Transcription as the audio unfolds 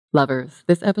Lovers,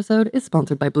 this episode is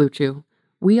sponsored by Blue Chew.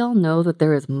 We all know that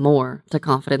there is more to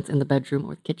confidence in the bedroom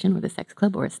or the kitchen or the sex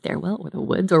club or a stairwell or the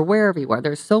woods or wherever you are.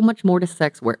 There's so much more to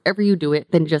sex wherever you do it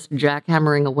than just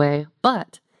jackhammering away.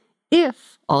 But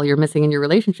if all you're missing in your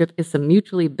relationship is some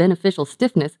mutually beneficial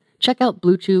stiffness, check out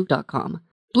BlueChew.com.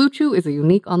 Blue Chew is a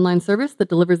unique online service that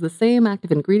delivers the same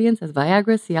active ingredients as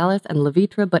Viagra, Cialis, and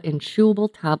Levitra, but in chewable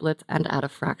tablets and at a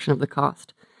fraction of the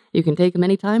cost. You can take them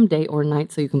anytime, day or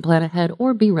night, so you can plan ahead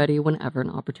or be ready whenever an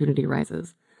opportunity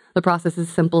rises. The process is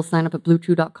simple. Sign up at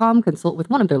BlueChew.com, consult with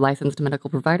one of their licensed medical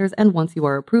providers, and once you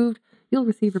are approved, you'll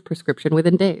receive a prescription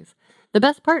within days. The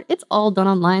best part, it's all done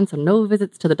online, so no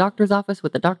visits to the doctor's office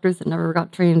with the doctors that never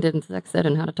got trained in sex ed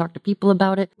and how to talk to people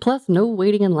about it, plus no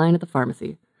waiting in line at the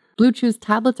pharmacy. Blue Chew's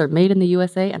tablets are made in the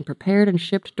USA and prepared and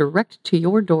shipped direct to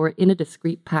your door in a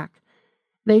discreet pack.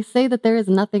 They say that there is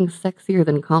nothing sexier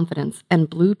than confidence, and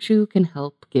Blue Chew can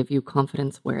help give you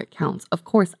confidence where it counts. Of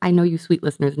course, I know you sweet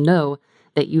listeners know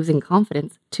that using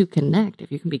confidence to connect,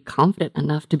 if you can be confident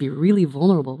enough to be really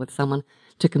vulnerable with someone,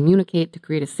 to communicate, to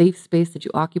create a safe space that you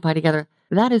occupy together,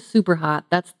 that is super hot.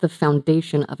 That's the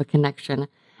foundation of a connection.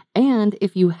 And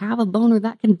if you have a boner,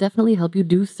 that can definitely help you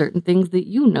do certain things that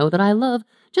you know that I love,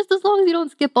 just as long as you don't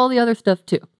skip all the other stuff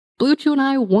too. Blue Chew and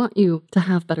I want you to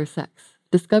have better sex.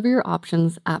 Discover your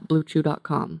options at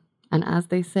BlueChew.com. And as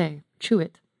they say, chew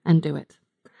it and do it.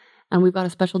 And we've got a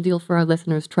special deal for our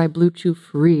listeners. Try Blue Chew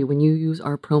free when you use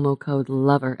our promo code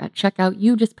LOVER. At checkout,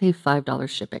 you just pay $5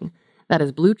 shipping. That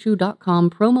is BlueChew.com,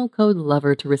 promo code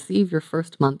LOVER to receive your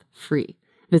first month free.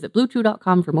 Visit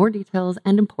BlueChew.com for more details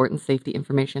and important safety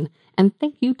information. And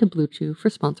thank you to Blue Chew for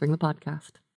sponsoring the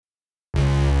podcast.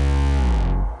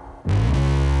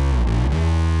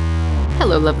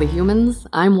 Hello, lovely humans.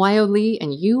 I'm Wyo Lee,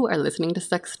 and you are listening to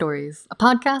Sex Stories, a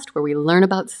podcast where we learn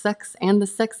about sex and the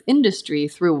sex industry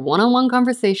through one-on-one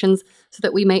conversations so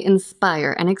that we may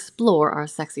inspire and explore our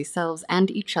sexy selves and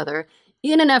each other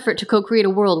in an effort to co-create a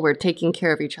world where taking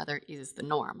care of each other is the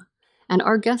norm. And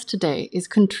our guest today is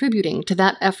contributing to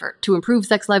that effort to improve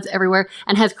sex lives everywhere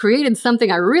and has created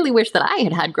something I really wish that I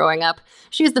had had growing up.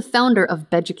 She is the founder of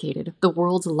Beducated, the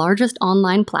world's largest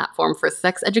online platform for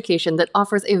sex education that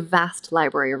offers a vast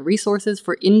library of resources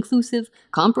for inclusive,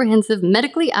 comprehensive,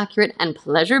 medically accurate, and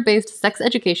pleasure-based sex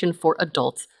education for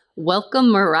adults. Welcome,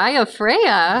 Mariah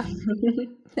Freya.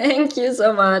 Thank you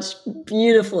so much.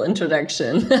 Beautiful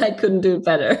introduction. I couldn't do it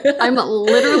better. I'm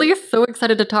literally so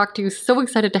excited to talk to you, so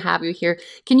excited to have you here.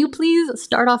 Can you please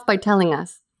start off by telling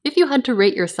us, if you had to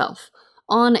rate yourself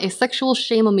on a sexual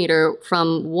shame-o-meter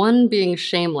from 1 being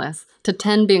shameless to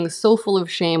 10 being so full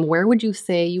of shame, where would you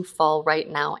say you fall right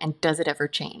now, and does it ever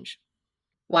change?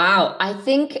 Wow, I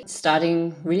think it's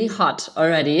starting really hot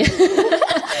already.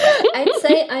 I'd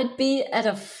say I'd be at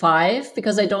a 5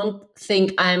 because I don't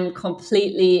think I'm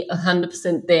completely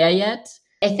 100% there yet.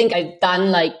 I think I've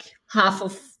done like half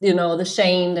of, the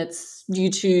shame that's due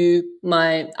to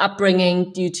my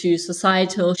upbringing, due to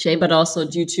societal shame, but also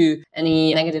due to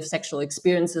any negative sexual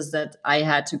experiences that I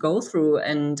had to go through.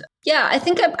 And yeah, I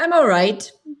think I'm all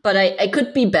right, but I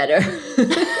could be better.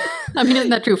 I mean, isn't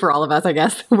that true for all of us, I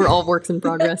guess? We're all works in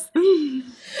progress.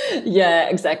 Yeah,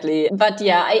 exactly. But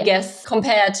yeah, I guess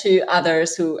compared to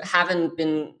others who haven't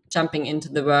been jumping into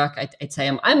the work, I'd say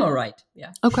I'm all right.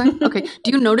 Yeah. Okay.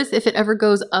 Do you notice if it ever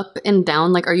goes up and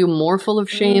down? Like, are you more full of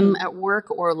shame at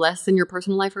work or less in your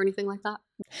personal life or anything like that?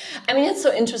 I mean, it's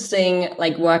so interesting,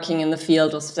 like working in the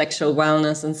field of sexual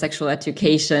wellness and sexual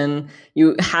education.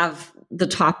 You have the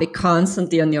topic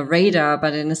constantly on your radar,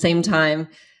 but at the same time,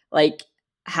 like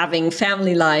having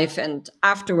family life and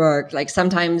after work, like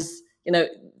sometimes,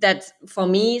 that for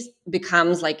me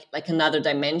becomes like another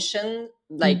dimension,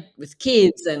 like with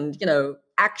kids and,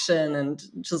 action and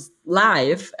just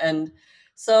life. And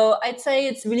so I'd say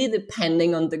it's really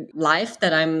depending on the life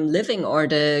that I'm living or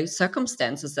the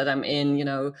circumstances that I'm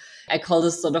in. I call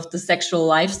this sort of the sexual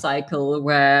life cycle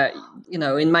where,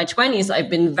 in my 20s, I've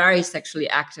been very sexually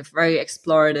active, very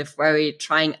explorative, very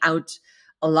trying out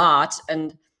a lot.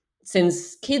 And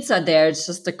since kids are there, it's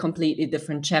just a completely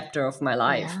different chapter of my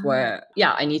life where,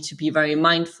 I need to be very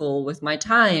mindful with my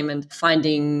time and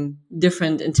finding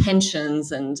different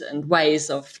intentions and ways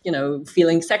of,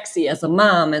 feeling sexy as a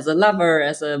mom, as a lover,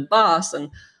 as a boss, and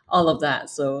all of that.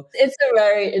 So it's a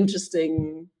very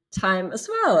interesting time as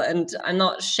well. And I'm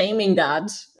not shaming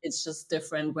that. It's just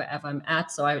different wherever I'm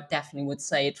at. So I definitely would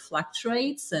say it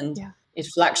fluctuates, and it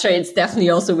fluctuates definitely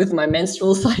also with my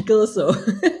menstrual cycle. So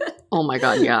oh my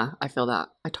God, yeah, I feel that.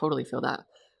 I totally feel that.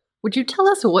 Would you tell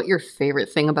us what your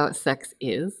favorite thing about sex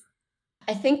is?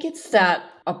 I think it's that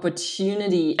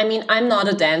opportunity. I mean, I'm not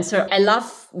a dancer. I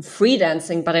love free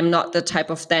dancing, but I'm not the type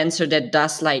of dancer that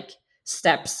does like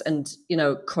steps and,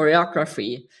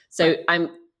 choreography. So Right. I'm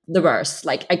the worst.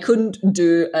 Like I couldn't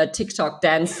do a TikTok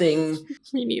dancing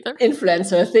Me neither.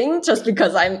 influencer thing just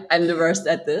because I'm the worst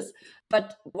at this.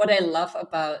 But what I love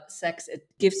about sex, it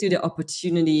gives you the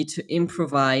opportunity to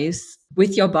improvise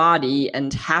with your body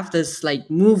and have this like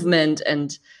movement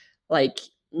and like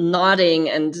nodding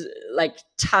and like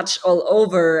touch all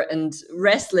over and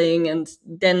wrestling and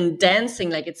then dancing.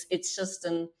 Like it's just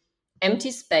an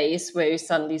empty space where you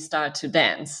suddenly start to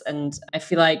dance. And I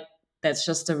feel like that's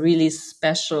just a really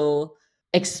special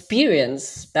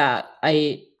experience that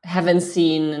I haven't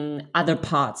seen in other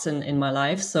parts in my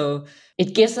life. So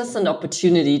it gives us an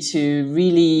opportunity to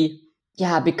really,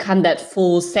 become that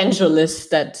full sensualist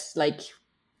that like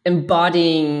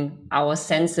embodying our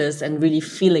senses and really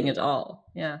feeling it all.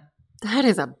 Yeah. That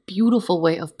is a beautiful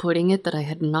way of putting it that I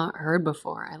had not heard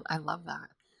before. I love that.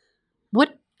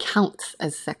 What counts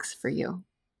as sex for you?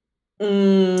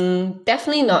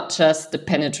 Definitely not just the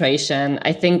penetration.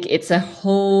 I think it's a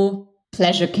whole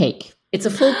pleasure cake. It's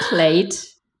a full plate,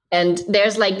 and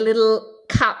there's like little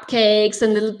cupcakes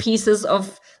and little pieces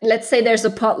of, let's say there's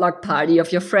a potluck party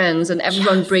of your friends and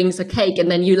everyone Yes. brings a cake, and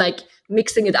then you like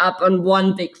mixing it up on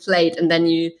one big plate, and then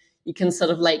you can sort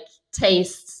of like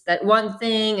taste that one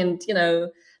thing, and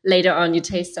later on you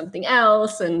taste something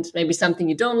else, and maybe something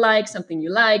you don't like, something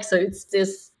you like. So it's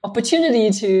this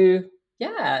opportunity to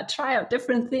try out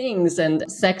different things.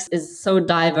 And sex is so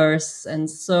diverse and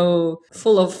so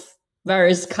full of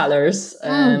various colors.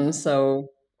 And so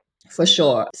for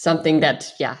sure, something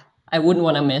that, I wouldn't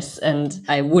want to miss and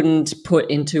I wouldn't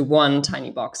put into one tiny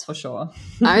box for sure.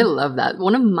 I love that.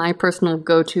 One of my personal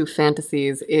go-to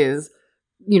fantasies is,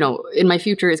 in my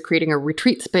future is creating a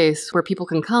retreat space where people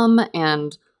can come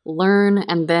and learn,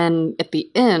 and then at the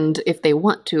end, if they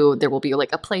want to, there will be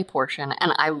like a play portion.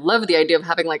 And I love the idea of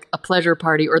having like a pleasure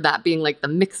party, or that being like the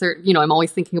mixer. I'm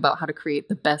always thinking about how to create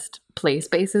the best play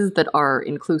spaces that are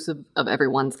inclusive of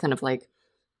everyone's kind of like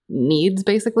needs,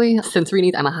 basically sensory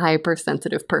needs. I'm a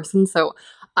hypersensitive person, so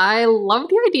I love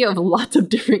the idea of lots of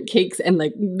different cakes and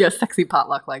like a sexy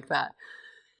potluck like that.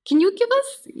 Can you give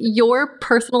us your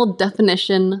personal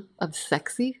definition of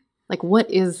sexy? Like, what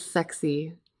is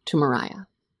sexy to Mariah?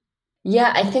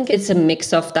 Yeah, I think it's a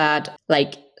mix of that,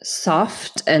 like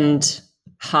soft and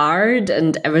hard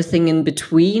and everything in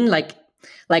between, like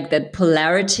that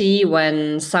polarity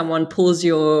when someone pulls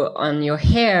you on your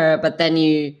hair, but then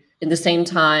you, in the same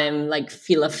time, like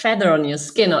feel a feather on your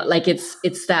skin, or like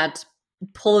it's that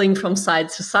pulling from side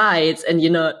to sides, and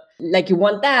like you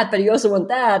want that, but you also want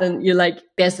that, and you're like,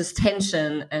 there's this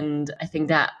tension, and I think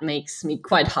that makes me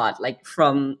quite hot, like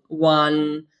from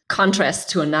one contrast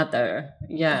to another.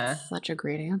 Yeah. That's such a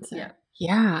great answer. Yeah.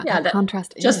 Yeah, that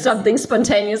contrast is just something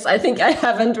spontaneous. I think I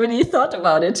haven't really thought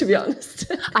about it, to be honest.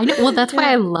 I know. Well, that's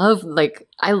why I love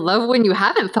when you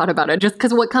haven't thought about it, just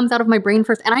because what comes out of my brain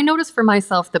first. And I notice for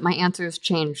myself that my answers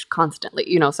change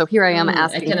constantly. So here I am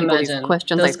asking people these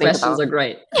questions. Those questions are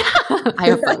great. I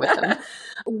have fun with them.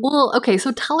 Well, okay.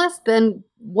 So tell us then,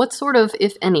 what sort of,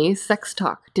 if any, sex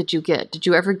talk did you get? Did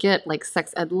you ever get like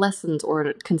sex ed lessons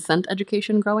or consent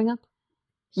education growing up?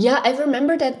 Yeah, I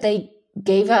remember that they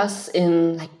gave us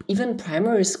in like even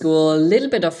primary school a little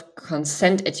bit of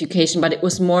consent education, but it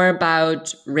was more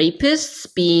about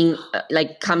rapists being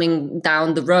like coming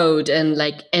down the road and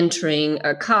like entering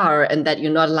a car, and that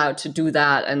you're not allowed to do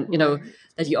that, and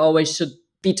that you always should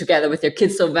be together with your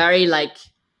kids. So very like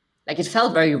it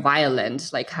felt very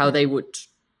violent, like how they would,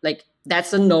 like,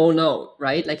 that's a no,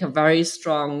 right? Like a very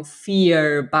strong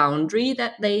fear boundary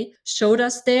that they showed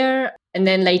us there. And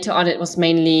then later on, it was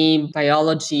mainly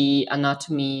biology,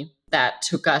 anatomy that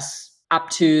took us up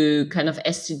to kind of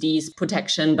STDs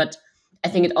protection. But I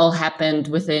think it all happened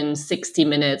within 60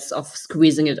 minutes of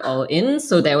squeezing it all in.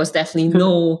 So there was definitely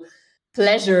no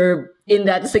pleasure in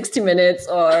that 60 minutes,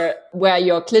 or where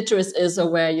your clitoris is, or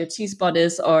where your G-spot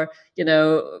is, or,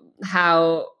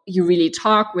 how you really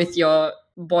talk with your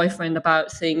boyfriend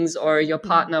about things or your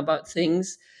partner about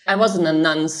things. I was in a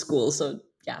nuns school, so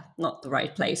not the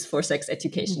right place for sex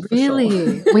education. Really?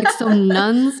 For sure. Wait, so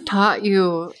nuns taught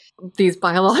you these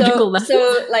biological lessons?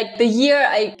 So like the year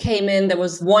I came in, there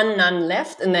was one nun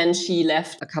left, and then she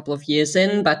left a couple of years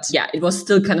in. But it was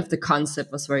still kind of, the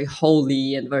concept was very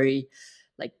holy and very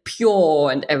like pure,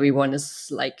 and everyone is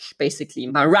like basically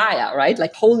Mariah, right?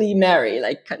 Like Holy Mary,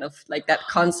 like kind of like that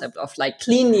concept of like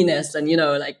cleanliness and,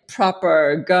 like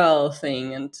proper girl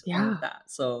thing and all of that.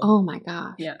 So, oh my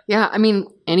gosh. Yeah. Yeah. I mean,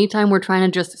 anytime we're trying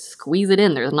to just squeeze it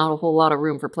in, there's not a whole lot of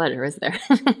room for pleasure, is there?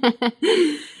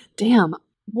 Damn.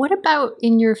 What about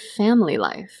in your family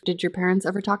life? Did your parents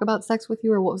ever talk about sex with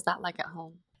you, or what was that like at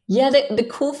home? Yeah, the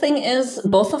cool thing is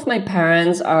both of my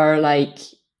parents are like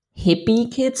hippie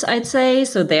kids, I'd say.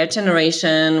 So their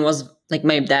generation was like,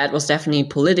 my dad was definitely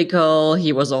political.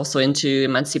 He was also into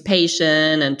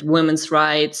emancipation and women's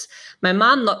rights. My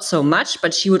mom, not so much,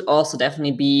 but she would also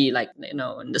definitely be like, in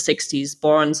the 60s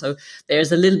born. So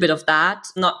there's a little bit of that,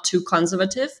 not too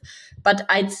conservative. But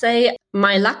I'd say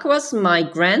my luck was my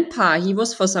grandpa. He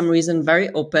was, for some reason, very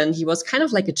open. He was kind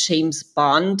of like a James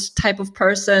Bond type of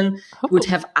person. He would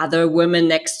have other women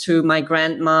next to my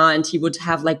grandma, and he would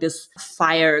have like this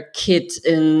fire kit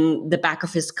in the back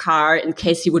of his car in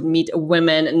case he would meet a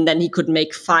woman, and then he could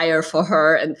make fire for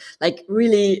her, and like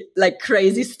really like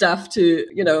crazy stuff to,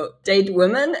 date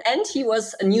women. And he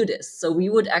was a nudist. So we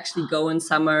would actually go in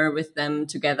summer with them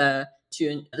together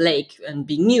to a lake and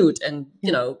be nude and,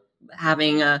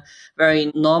 having a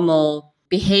very normal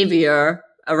behavior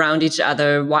around each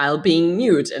other while being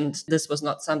nude. And this was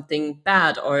not something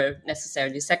bad or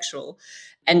necessarily sexual.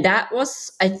 And that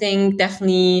was, I think,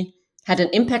 definitely had an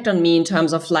impact on me in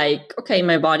terms of like, okay,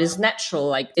 my body is natural,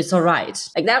 like it's all right.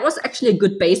 Like that was actually a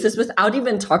good basis without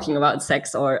even talking about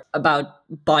sex or about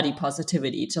body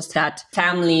positivity. Just that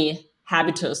family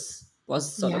habitus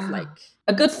was sort of like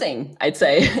a good thing, I'd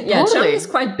say. Yeah, Totally. Germany is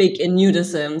quite big in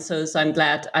nudism. So I'm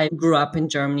glad I grew up in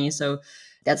Germany. So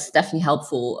that's definitely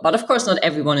helpful. But of course, not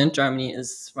everyone in Germany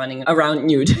is running around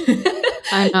nude.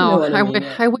 I know.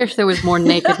 I wish there was more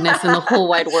nakedness in the whole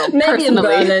wide world. Maybe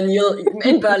personally.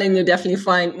 in Berlin you'll definitely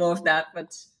find more of that.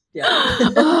 But yeah,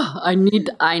 I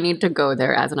need to go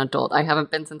there as an adult. I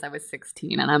haven't been since I was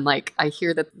 16, and I'm like, I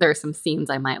hear that there are some scenes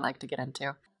I might like to get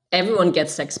into. Everyone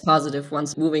gets sex positive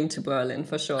once moving to Berlin,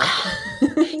 for sure.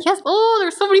 Yes. Oh,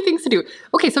 there's so many things to do.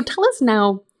 Okay, so tell us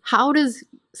now, how does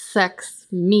sex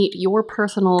meet your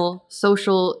personal,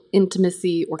 social,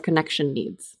 intimacy, or connection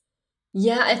needs?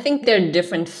 Yeah, I think there are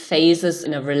different phases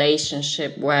in a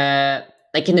relationship where,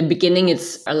 like in the beginning,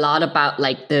 it's a lot about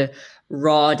like the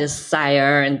raw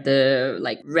desire and the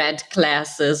like red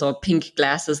glasses or pink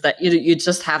glasses that you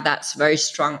just have that very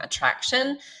strong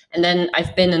attraction. And then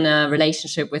I've been in a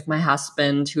relationship with my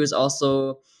husband, who is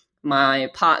also my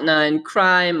partner in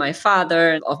crime, my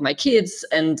father of my kids,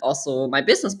 and also my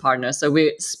business partner. So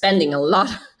we're spending a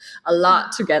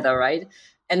lot together, right?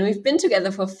 And we've been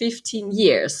together for 15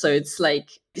 years. So it's like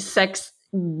sex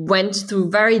went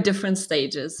through very different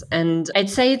stages. And I'd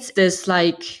say it's this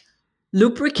like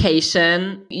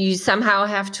lubrication. You somehow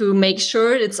have to make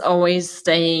sure it's always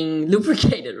staying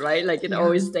lubricated, right? Like it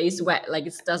always stays wet, like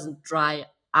it doesn't dry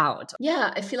out.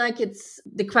 Yeah, I feel like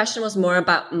the question was more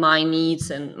about my needs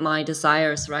and my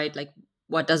desires, right? Like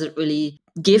what does it really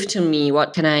give to me?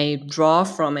 What can I draw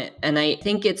from it? And I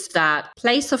think it's that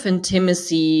place of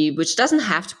intimacy, which doesn't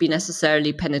have to be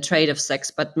necessarily penetrative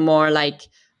sex, but more like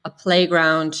a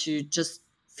playground to just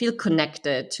feel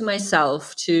connected to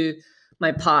myself, to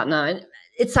my partner. And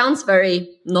it sounds very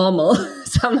normal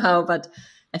somehow, but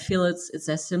I feel it's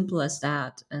as simple as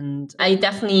that. And I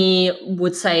definitely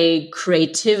would say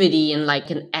creativity and like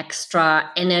an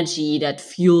extra energy that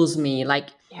fuels me. Like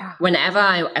whenever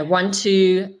I want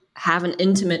to have an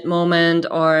intimate moment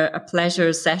or a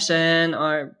pleasure session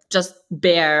or just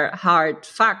bare hard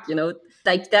fuck,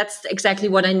 like that's exactly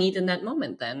what I need in that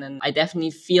moment then. And I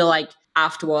definitely feel like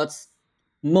afterwards,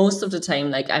 most of the time,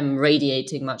 like I'm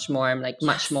radiating much more. I'm like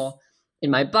much more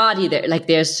in my body there. Like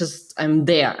I'm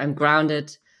there, I'm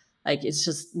grounded. Like it's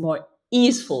just more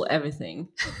easeful, everything.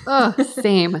 Oh,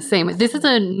 same. This is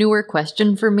a newer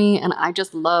question for me, and I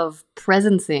just love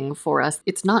presencing for us.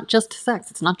 It's not just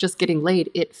sex. It's not just getting laid.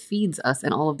 It feeds us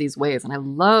in all of these ways, and I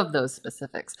love those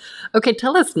specifics. Okay,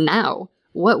 tell us now,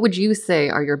 what would you say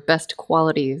are your best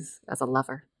qualities as a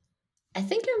lover? I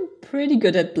think I'm pretty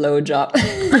good at blowjob.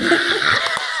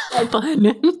 Fun.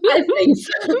 I think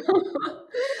so.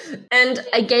 And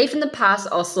I gave in the past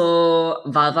also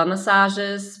vulva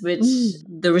massages, which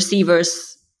the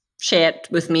receivers shared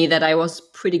with me that I was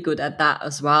pretty good at that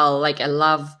as well. Like I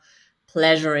love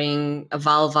pleasuring a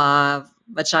vulva,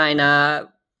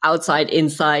 vagina, outside,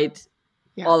 inside,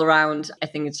 all around. I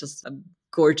think it's just a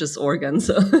gorgeous organ.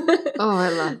 So oh, I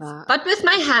love that. But with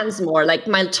my hands more, like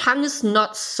my tongue is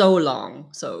not so long.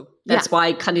 So that's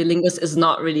why cunnilingus is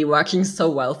not really working so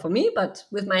well for me. But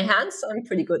with my hands, I'm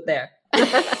pretty good there.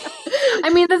 I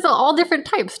mean, there's all different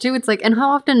types too. It's like, and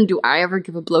how often do I ever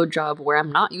give a blowjob where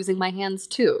I'm not using my hands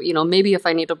too? Maybe if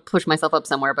I need to push myself up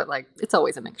somewhere, but like, it's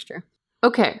always a mixture.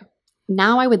 Okay.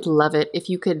 Now I would love it if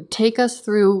you could take us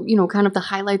through, kind of the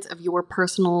highlights of your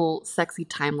personal sexy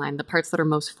timeline, the parts that are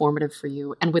most formative for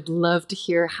you, and would love to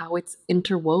hear how it's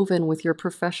interwoven with your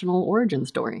professional origin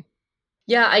story.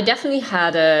 Yeah, I definitely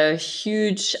had a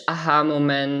huge aha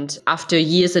moment after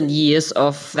years and years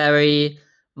of very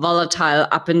volatile,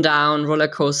 up and down roller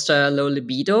coaster, low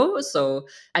libido. So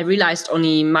I realized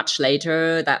only much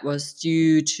later that was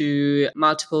due to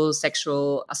multiple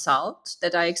sexual assault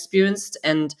that I experienced.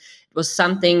 And it was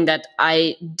something that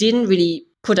I didn't really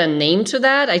put a name to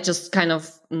that. I just kind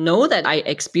of know that I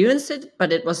experienced it,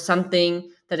 but it was something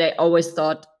that I always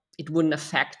thought it wouldn't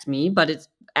affect me, but it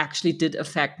actually did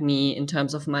affect me in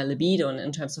terms of my libido and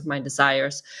in terms of my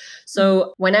desires.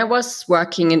 So when I was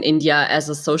working in India as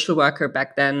a social worker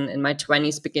back then in my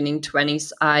 20s, beginning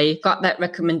 20s, I got that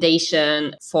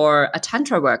recommendation for a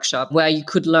Tantra workshop where you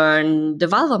could learn the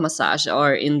vulva massage,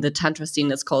 or in the Tantra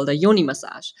scene, it's called a yoni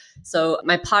massage. So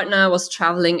my partner was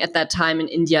traveling at that time in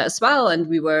India as well. And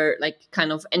we were like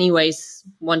kind of anyways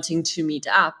wanting to meet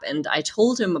up. And I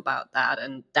told him about that.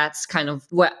 And that's kind of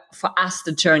where for us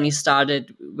the journey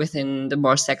started within the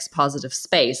more sex positive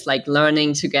space, like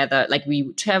learning together. Like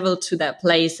we traveled to that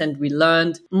place and we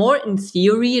learned more in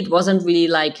theory. It wasn't really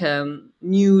like a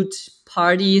nude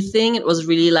party thing. It was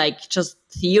really like just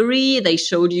theory. They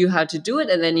showed you how to do it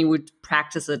and then you would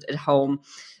practice it at home.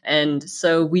 And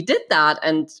so we did that.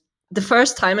 And the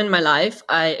first time in my life,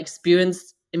 I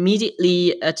experienced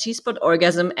immediately a G-spot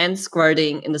orgasm and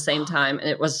squirting in the same time. And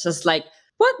it was just like,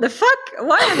 what the fuck?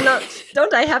 Why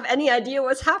don't I have any idea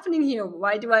what's happening here?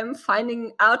 Why do I'm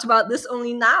finding out about this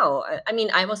only now? I mean,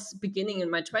 I was beginning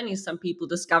in my 20s. Some people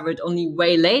discovered only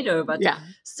way later, but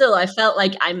still I felt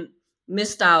like I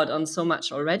missed out on so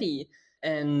much already.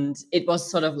 And it was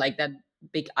sort of like that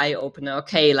big eye opener.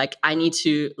 Okay, like I need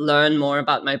to learn more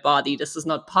about my body. This is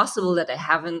not possible that I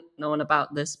haven't known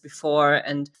about this before,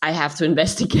 and I have to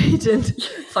investigate and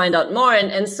find out more.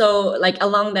 And so like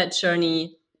along that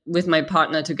journey with my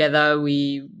partner together,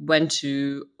 we went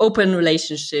to open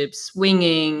relationships,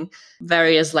 swinging,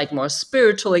 various like more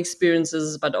spiritual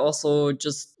experiences, but also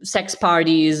just sex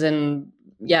parties and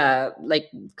like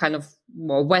kind of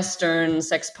more Western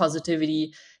sex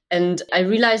positivity. And I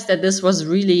realized that this was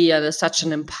really such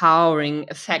an empowering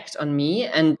effect on me.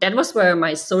 And that was where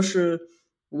my social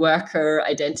worker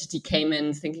identity came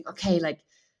in, thinking, okay, like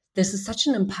this is such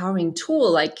an empowering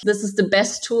tool. Like this is the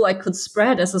best tool I could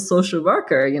spread as a social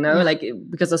worker, like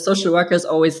because a social worker is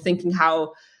always thinking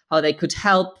how they could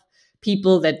help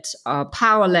people that are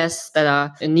powerless, that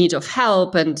are in need of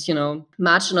help, and,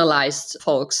 marginalized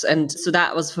folks. And so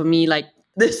that was for me like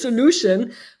the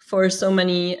solution for so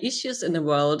many issues in the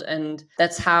world. And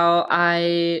that's how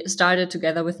I started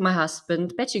together with my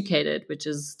husband, Beducated, which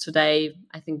is today,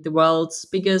 I think, the world's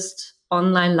biggest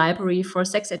online library for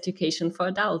sex education for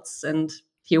adults. And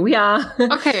here we are.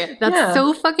 Okay, that's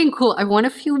so fucking cool. I want a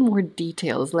few more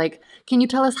details. Like, can you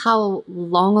tell us how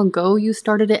long ago you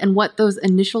started it and what those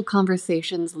initial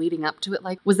conversations leading up to it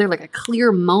like? Was there like a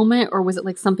clear moment, or was it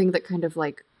like something that kind of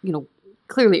like,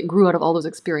 clearly it grew out of all those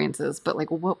experiences, but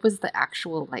like what was the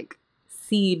actual like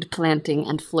seed planting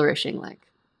and flourishing like?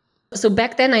 So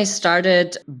back then I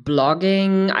started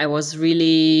blogging. I was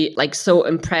really like so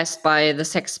impressed by the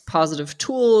sex positive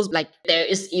tools. Like there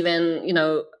is even,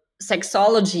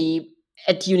 sexology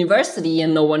at university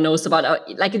and no one knows about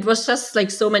it. Like it was just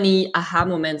like so many aha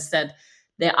moments that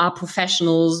there are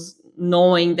professionals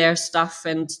knowing their stuff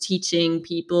and teaching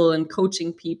people and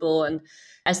coaching people. And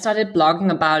I started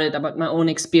blogging about it, about my own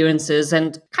experiences,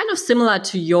 and kind of similar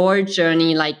to your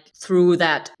journey, like through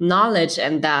that knowledge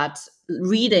and that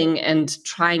reading and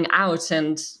trying out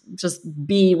and just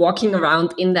be walking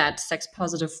around in that sex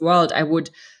positive world, I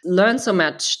would learn so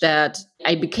much that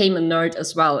I became a nerd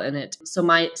as well in it. So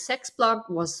my sex blog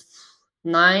was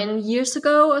 9 years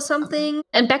ago or something. Okay.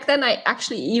 And back then I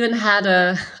actually even had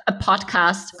a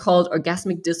podcast called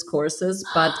Orgasmic Discourses,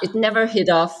 but it never hit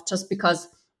off just because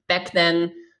back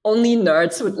then only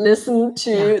nerds would listen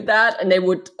to that, and they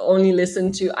would only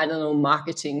listen to, I don't know,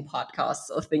 marketing podcasts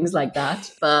or things like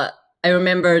that. But I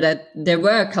remember that there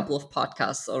were a couple of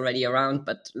podcasts already around,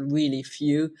 but really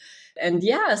few. And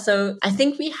so I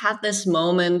think we had this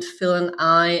moment, Phil and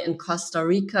I, in Costa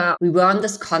Rica. We were on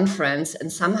this conference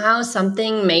and somehow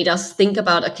something made us think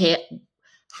about, okay,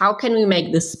 how can we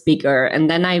make this bigger?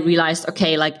 And then I realized,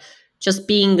 okay, like just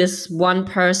being this one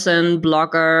person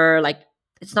blogger, like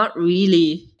it's not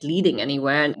really leading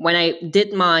anywhere. And when I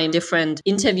did my different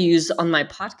interviews on my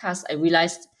podcast, I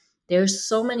realized there's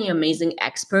so many amazing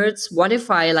experts. What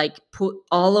if I like put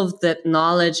all of that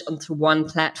knowledge onto one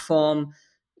platform,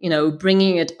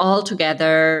 bringing it all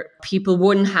together? People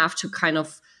wouldn't have to kind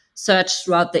of search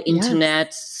throughout the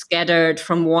internet, scattered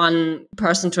from one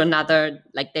person to another.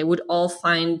 Like they would all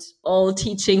find all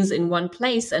teachings in one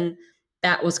place. And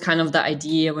that was kind of the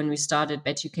idea when we started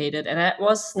Beducated. And that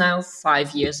was now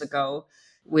 5 years ago.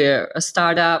 We're a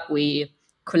startup. We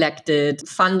collected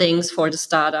fundings for the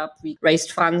startup. We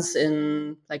raised funds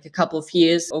in like a couple of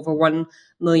years, over 1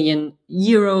 million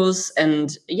euros.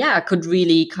 And yeah, could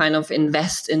really kind of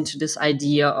invest into this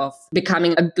idea of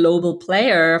becoming a global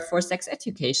player for sex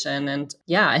education. And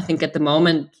yeah, I think at the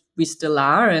moment we still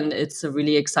are. And it's a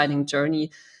really exciting journey,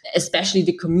 especially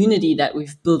the community that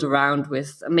we've built around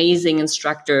with amazing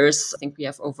instructors. I think we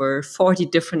have over 40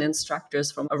 different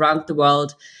instructors from around the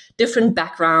world, different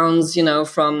backgrounds,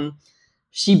 from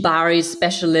shibari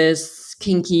specialists,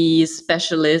 kinky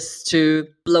specialists to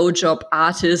blowjob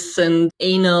artists and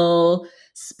anal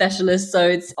specialists. So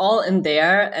it's all in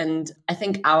there. And I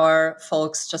think our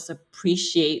folks just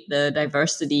appreciate the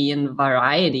diversity and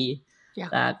variety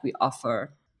that we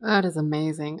offer. That is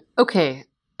amazing. Okay,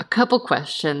 a couple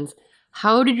questions.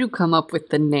 How did you come up with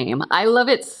the name? I love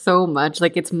it so much.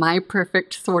 Like, it's my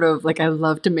perfect sort of, like, I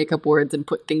love to make up words and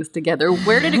put things together.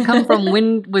 Where did it come from?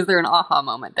 When was there an aha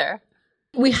moment there?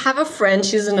 We have a friend,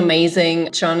 she's an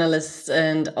amazing journalist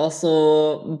and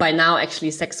also by now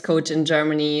actually sex coach in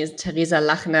Germany, Theresa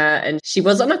Lachner. And she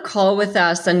was on a call with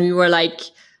us and we were like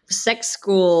sex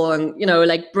school and,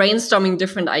 like brainstorming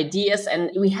different ideas.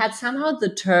 And we had somehow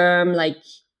the term like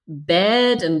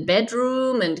bed and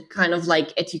bedroom and kind of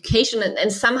like education.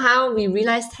 And somehow we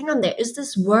realized, hang on, there is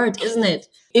this word, isn't it?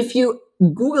 If you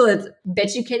Google it,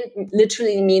 Beducated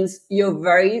literally means you're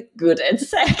very good at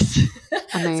sex.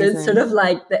 So it's sort of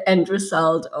like the end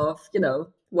result of,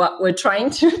 what we're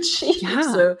trying to achieve. Yeah.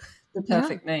 So the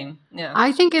perfect name. Yeah.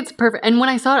 I think it's perfect. And when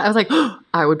I saw it, I was like, oh,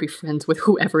 I would be friends with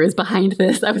whoever is behind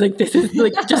this. I was like, this is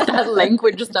like just that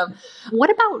language stuff.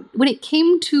 What about when it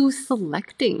came to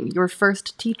selecting your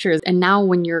first teachers and now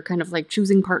when you're kind of like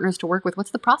choosing partners to work with,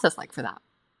 what's the process like for that?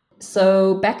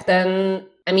 So back then,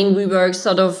 we were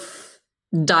sort of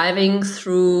diving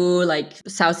through like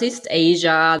Southeast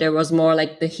Asia. There was more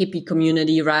like the hippie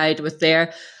community, right, with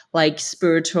their like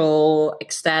spiritual,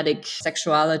 ecstatic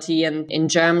sexuality. And in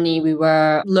Germany, we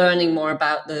were learning more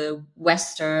about the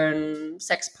Western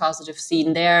sex positive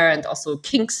scene there and also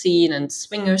kink scene and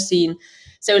swinger scene.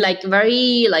 So like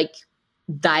very like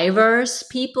diverse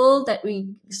people that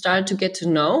we started to get to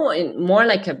know in more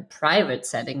like a private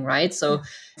setting, right? So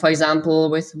for example,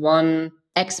 with one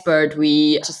expert,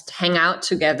 we just hang out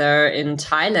together in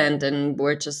Thailand and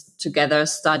we're just together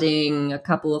studying a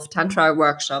couple of tantra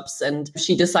workshops, and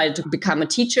she decided to become a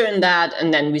teacher in that.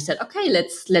 And then we said, okay,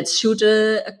 let's shoot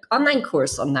a online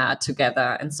course on that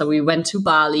together. And so we went to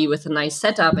Bali with a nice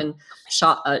setup and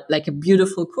shot like a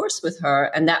beautiful course with her.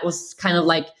 And that was kind of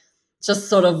like just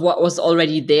sort of what was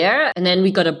already there. And then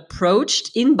we got approached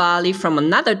in Bali from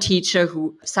another teacher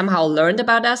who somehow learned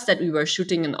about us that we were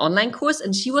shooting an online course.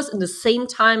 And she was in the same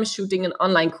time shooting an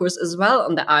online course as well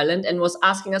on the island and was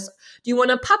asking us, do you want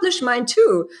to publish mine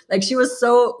too? Like she was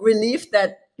so relieved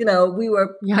that, we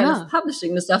were kind of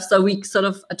publishing the stuff. So we sort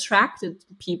of attracted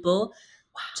people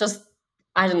just,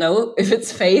 I don't know if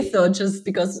it's faith or just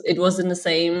because it was in the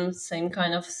same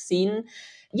kind of scene.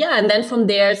 Yeah, and then from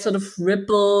there, it sort of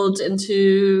rippled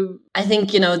into, I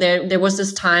think, there was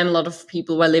this time a lot of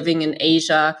people were living in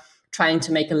Asia trying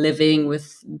to make a living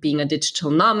with being a digital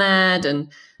nomad. And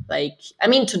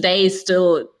today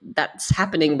still that's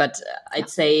happening, but I'd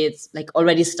say it's like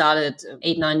already started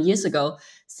 8-9 years ago.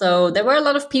 So there were a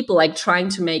lot of people like trying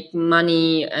to make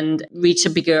money and reach a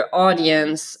bigger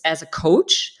audience as a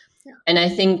coach. Yeah. And I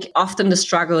think often the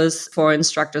struggle is for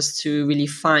instructors to really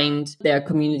find their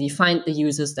community, find the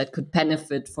users that could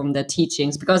benefit from their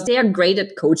teachings, because they are great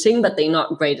at coaching, but they're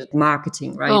not great at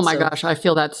marketing, right? Oh my gosh, I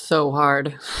feel that's so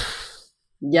hard.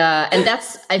 Yeah. And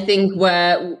that's, I think,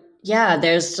 where,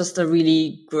 there's just a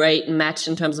really great match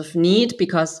in terms of need,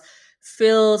 because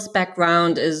Phil's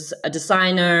background is a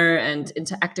designer and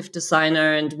interactive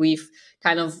designer, and we've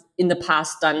kind of in the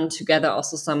past done together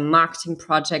also some marketing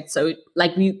projects. So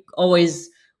like we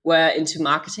always were into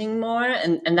marketing more,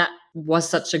 and that was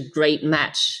such a great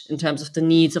match in terms of the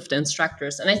needs of the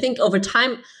instructors. And I think over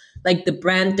time, like the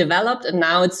brand developed, and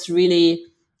now it's really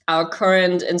our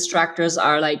current instructors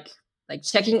are like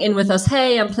checking in with us.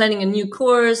 Hey, I'm planning a new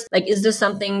course. Like, is there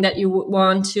something that you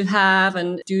want to have?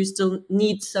 And do you still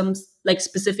need some like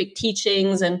specific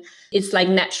teachings? And it's like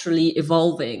naturally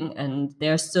evolving. And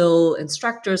there are still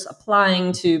instructors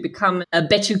applying to become a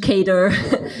beducator.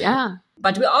 Yeah.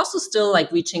 But we're also still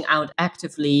like reaching out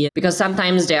actively, because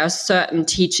sometimes there are certain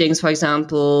teachings, for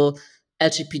example,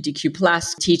 LGBTQ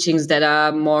plus teachings that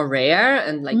are more rare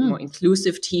and like more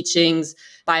inclusive teachings,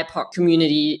 BIPOC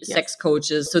community, sex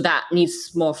coaches. So that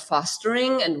needs more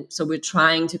fostering. And so we're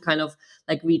trying to kind of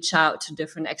like reach out to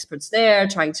different experts there,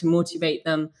 trying to motivate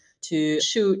them to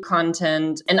shoot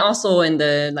content. And also in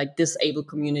the like disabled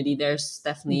community, there's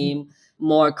definitely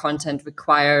more content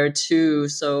required too.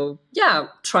 So yeah,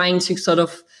 trying to sort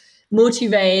of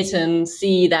motivate and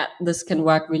see that this can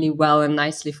work really well and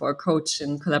nicely for a coach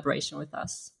in collaboration with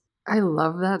us. I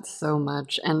love that so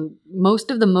much. And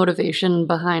most of the motivation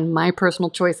behind my personal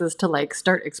choices to like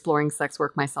start exploring sex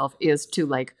work myself is to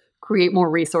like create more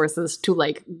resources to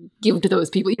like give to those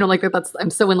people. You know, like that's, I'm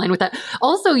so in line with that.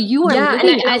 Also, you are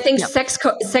and I think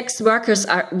sex workers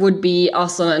would be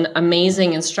also an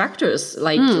amazing instructors,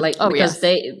 because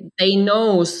they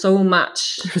know so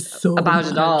much about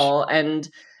it all. And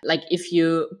like if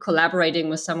you're collaborating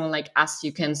with someone like us,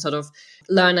 you can sort of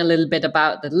learn a little bit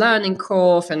about the learning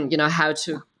curve and, you know, how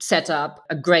to set up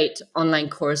a great online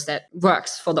course that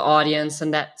works for the audience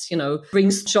and that, you know,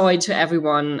 brings joy to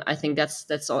everyone. I think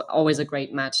that's always a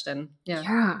great match then.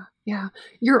 Yeah.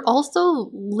 You're also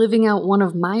living out one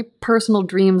of my personal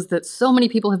dreams that so many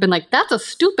people have been like, that's a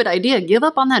stupid idea. Give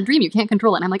up on that dream. You can't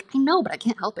control it. And I'm like, I know, but I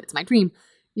can't help it. It's my dream.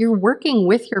 You're working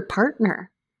with your partner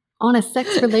on a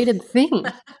sex-related thing.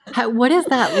 What is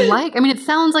that like? I mean, it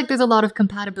sounds like there's a lot of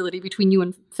compatibility between you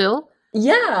and Phil.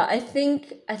 Yeah, I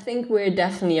think we're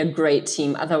definitely a great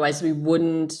team. Otherwise, we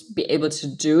wouldn't be able to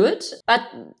do it. But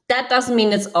that doesn't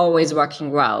mean it's always working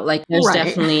well. Like there's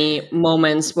definitely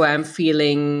moments where I'm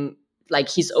feeling like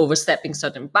he's overstepping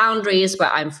certain boundaries, where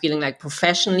I'm feeling like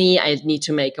professionally I need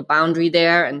to make a boundary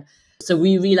there. And so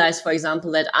we realized, for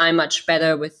example, that I'm much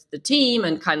better with the team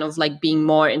and kind of like being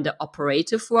more in the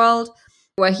operative world,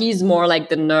 where he's more like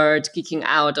the nerd geeking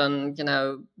out on, you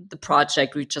know, the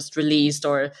project we just released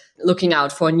or looking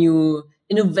out for a new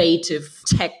innovative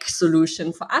tech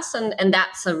solution for us. And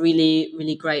that's a really,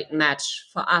 really great match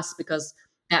for us because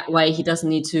that way he doesn't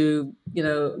need to, you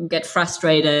know, get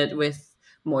frustrated with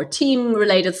more team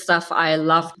related stuff. I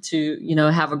love to, you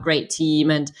know, have a great team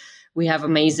and we have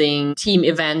amazing team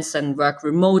events and work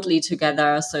remotely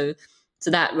together. So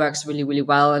that works really, really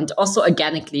well. And also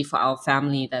organically for our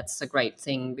family, that's a great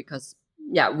thing because,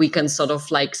 we can sort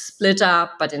of like split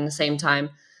up, but in the same time,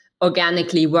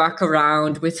 organically work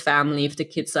around with family if the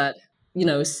kids are, you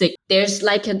know, sick. There's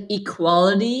like an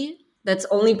equality that's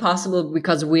only possible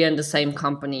because we're in the same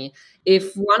company.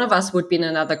 If one of us would be in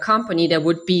another company, there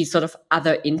would be sort of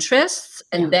other interests.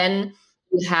 And then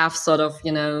we have sort of,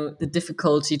 you know, the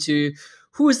difficulty to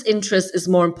whose interest is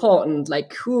more important,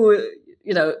 like who,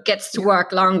 you know, gets to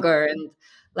work longer. And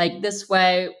like this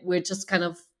way, we're just kind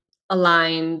of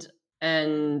aligned.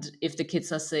 And if the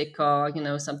kids are sick or, you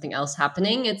know, something else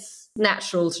happening, it's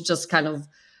natural to just kind of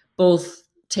both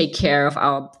take care of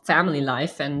our family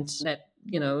life and that,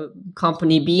 you know,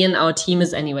 company B and our team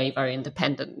is anyway very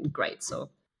independent and great. So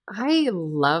I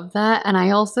love that. And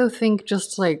I also think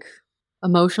just like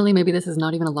emotionally, maybe this is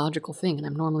not even a logical thing. And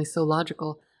I'm normally so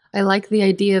logical. I like the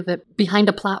idea that behind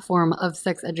a platform of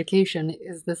sex education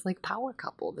is this like power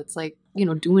couple that's like, you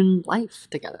know, doing life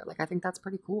together. Like, I think that's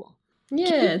pretty cool.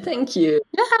 Yeah, thank you.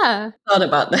 Yeah. Thought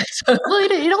about that.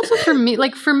 Well, it also for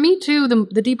me too,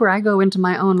 the deeper I go into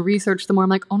my own research, the more I'm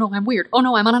like, oh no, I'm weird. Oh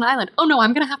no, I'm on an island. Oh no,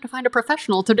 I'm going to have to find a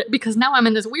professional because now I'm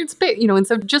in this weird space, you know, and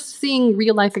so just seeing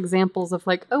real life examples of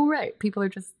like, oh right, people are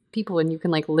just people and you can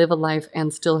like live a life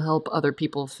and still help other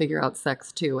people figure out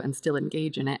sex too and still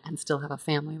engage in it and still have a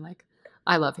family. Like,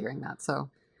 I love hearing that. So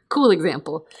cool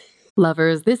example.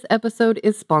 Lovers, this episode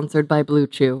is sponsored by Blue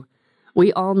Chew.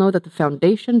 We all know that the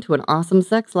foundation to an awesome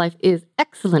sex life is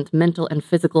excellent mental and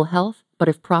physical health, but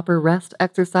if proper rest,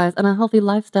 exercise, and a healthy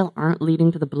lifestyle aren't leading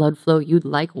to the blood flow you'd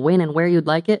like when and where you'd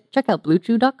like it, check out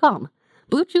BlueChew.com.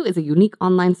 Blue Chew is a unique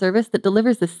online service that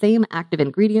delivers the same active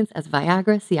ingredients as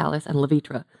Viagra, Cialis, and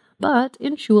Levitra, but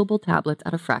in chewable tablets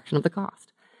at a fraction of the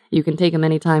cost. You can take them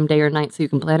anytime, day or night, so you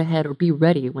can plan ahead or be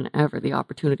ready whenever the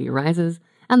opportunity arises,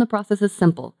 and the process is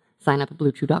simple. Sign up at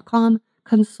BlueChew.com,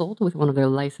 consult with one of their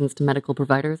licensed medical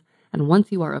providers, and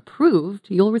once you are approved,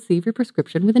 you'll receive your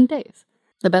prescription within days.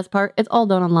 The best part, it's all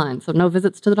done online, so no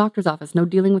visits to the doctor's office, no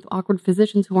dealing with awkward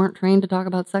physicians who aren't trained to talk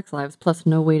about sex lives, plus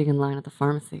no waiting in line at the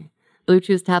pharmacy. Blue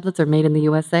Chew's tablets are made in the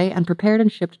USA and prepared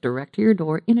and shipped direct to your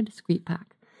door in a discreet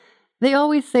pack. They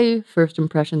always say first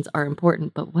impressions are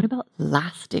important, but what about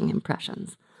lasting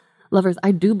impressions? Lovers,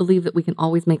 I do believe that we can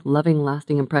always make loving,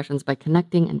 lasting impressions by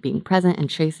connecting and being present and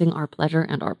chasing our pleasure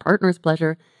and our partner's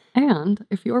pleasure. And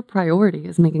if your priority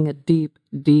is making a deep,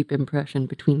 deep impression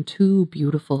between two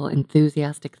beautiful,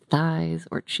 enthusiastic thighs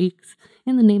or cheeks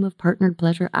in the name of partnered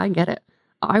pleasure, I get it.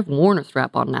 I've worn a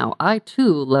strap-on now. I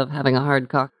too love having a hard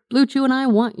cock. Blue Chew and I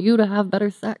want you to have better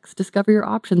sex. Discover your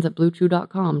options at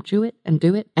bluechew.com. Chew it and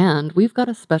do it. And we've got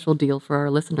a special deal for our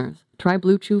listeners. Try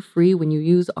Blue Chew free when you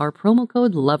use our promo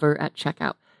code LOVER at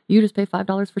checkout. You just pay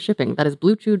 $5 for shipping. That is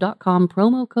bluechew.com,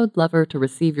 promo code LOVER to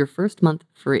receive your first month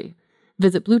free.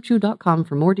 Visit bluechew.com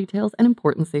for more details and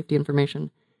important safety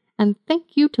information. And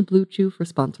thank you to Blue Chew for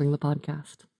sponsoring the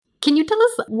podcast. Can you tell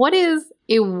us what is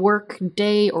a work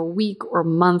day or week or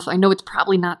month? I know it's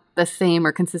probably not the same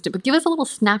or consistent, but give us a little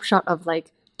snapshot of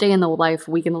like day in the life,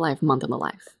 week in the life, month in the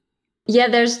life. Yeah,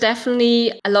 there's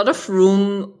definitely a lot of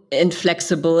room in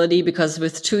flexibility because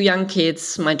with 2 young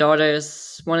kids, my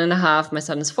daughter's 1.5, my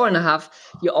son is 4.5,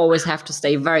 you always have to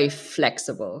stay very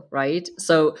flexible, right?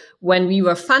 So when we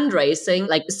were fundraising,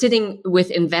 like sitting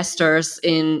with investors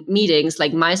in meetings,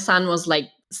 like my son was like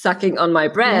sucking on my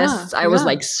breasts. I was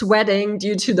like sweating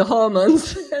due to the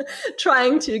hormones,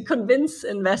 trying to convince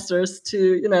investors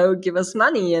to, give us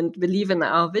money and believe in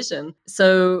our vision.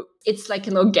 So it's like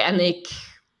an organic,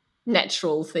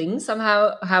 natural thing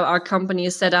somehow how our company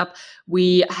is set up.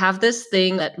 We have this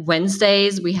thing that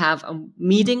Wednesdays we have a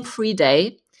meeting free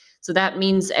day. So that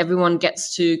means everyone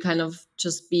gets to kind of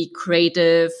just be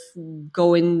creative,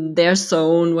 go in their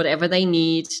zone, whatever they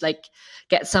need, like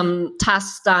get some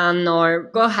tasks done or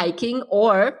go hiking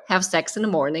or have sex in the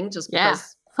morning just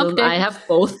because Phil and I have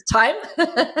both time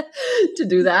to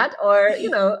do that. Or,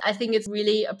 I think it's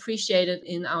really appreciated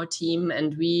in our team.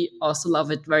 And we also love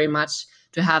it very much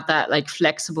to have that like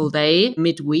flexible day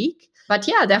midweek. But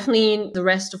yeah, definitely the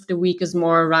rest of the week is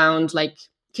more around like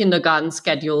kindergarten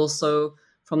schedule. So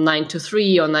from 9 to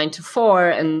 3 or 9 to 4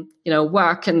 and,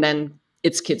 work and then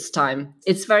it's kids time.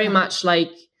 It's very much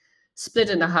like split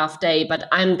in a half day, but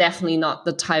I'm definitely not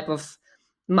the type of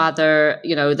mother,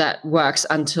 that works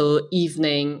until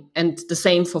evening, and the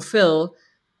same for Phil.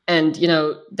 And,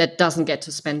 that doesn't get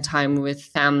to spend time with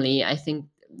family. I think,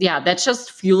 that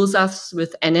just fuels us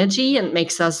with energy and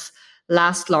makes us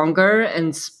last longer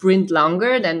and sprint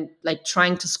longer than like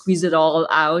trying to squeeze it all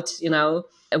out,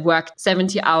 work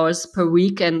 70 hours per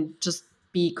week and just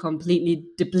be completely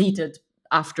depleted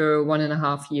after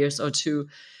 1.5 years or 2.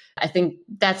 I think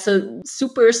that's a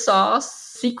super sauce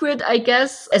secret, I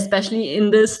guess, especially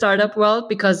in the startup world,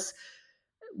 because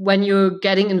when you're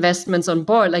getting investments on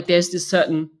board, like there's this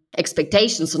certain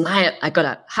expectation. So now I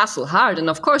gotta hustle hard. And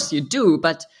of course you do,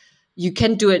 but you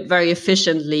can do it very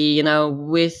efficiently,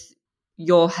 with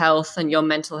your health and your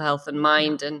mental health in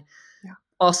mind. And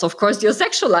also, of course, your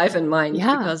sexual life in mind.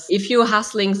 Because if you're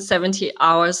hustling 70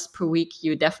 hours per week,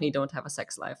 you definitely don't have a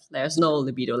sex life. There's no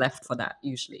libido left for that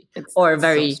usually. Or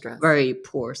very, very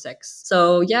poor sex.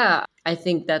 So yeah, I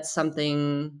think that's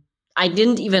something I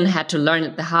didn't even had to learn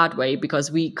it the hard way,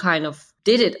 because we kind of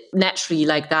did it naturally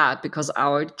like that because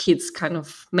our kids kind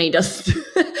of made us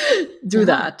do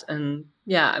that. And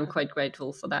yeah, I'm quite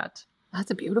grateful for that.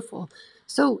 That's beautiful.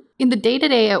 So in the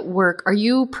day-to-day at work, are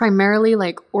you primarily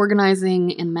like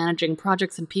organizing and managing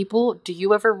projects and people? Do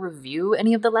you ever review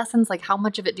any of the lessons? Like how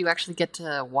much of it do you actually get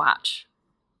to watch?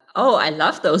 Oh, I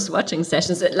love those watching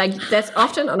sessions. Like that's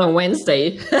often on a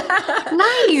Wednesday.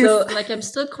 Nice. So like I'm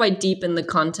still quite deep in the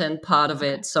content part of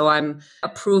it. So I'm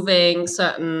approving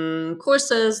certain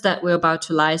courses that we're about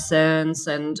to license.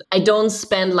 And I don't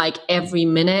spend like every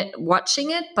minute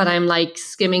watching it, but I'm like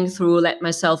skimming through, let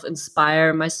myself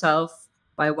inspire myself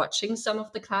by watching some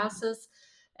of the classes.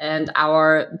 And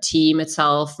our team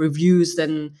itself reviews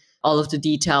then all of the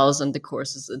details and the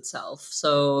courses itself.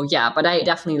 So yeah, but I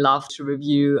definitely love to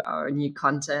review our new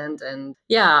content. And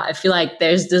yeah, I feel like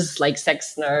there's this like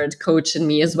sex nerd coach in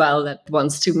me as well that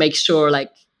wants to make sure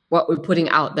like what we're putting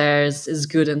out there is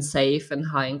good and safe and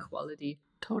high in quality.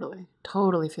 Totally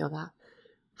feel that.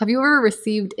 Have you ever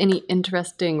received any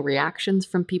interesting reactions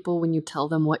from people when you tell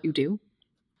them what you do?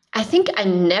 I think I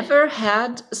never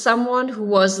had someone who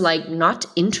was like not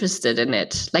interested in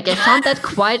it. Like I found that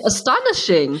quite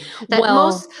astonishing. That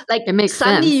most like it makes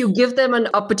suddenly sense. you give them an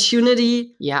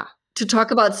opportunity to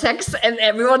talk about sex and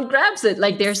everyone grabs it.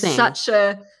 Like there's such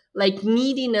a like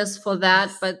neediness for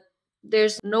that, but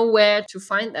there's nowhere to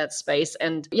find that space.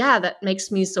 And yeah, that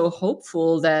makes me so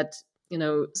hopeful that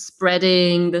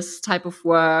spreading this type of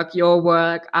work, your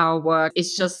work, our work,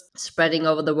 is just spreading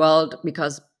over the world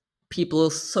because people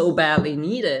so badly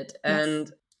need it.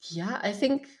 And yeah, I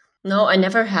think, no, I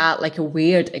never had like a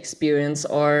weird experience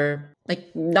or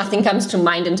like nothing comes to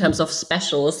mind in terms of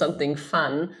special or something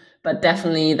fun, but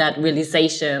definitely that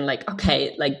realization, like,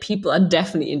 okay, like people are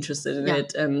definitely interested in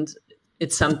it and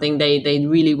it's something they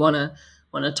really want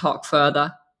to talk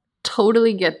further.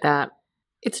 Totally get that.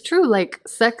 It's true, like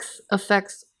sex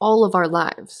affects all of our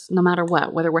lives, no matter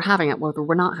what, whether we're having it, whether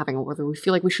we're not having it, whether we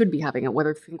feel like we should be having it,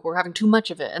 whether we think we're having too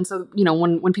much of it. And so,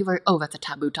 when people are like, oh, that's a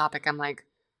taboo topic, I'm like,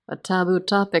 a taboo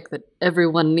topic that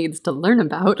everyone needs to learn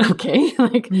about. Okay.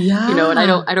 And I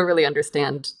don't really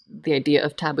understand the idea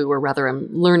of taboo, or rather I'm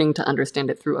learning to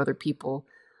understand it through other people.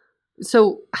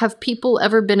 So have people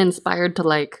ever been inspired to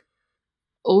like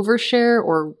overshare,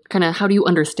 or kind of how do you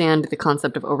understand the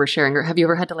concept of oversharing? Or have you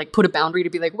ever had to like put a boundary to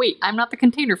be like, wait, I'm not the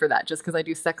container for that just because I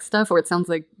do sex stuff? Or it sounds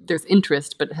like there's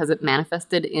interest, but has it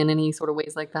manifested in any sort of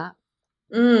ways like that?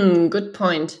 Good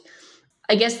point.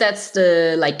 I guess that's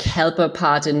the like helper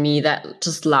part in me that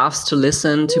just loves to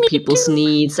listen to Me people's too.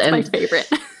 needs. It's And, my favorite.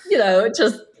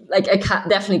 just like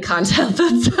definitely can't help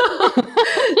it. So,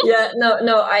 yeah,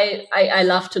 no, I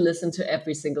love to listen to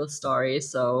every single story.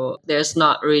 So there's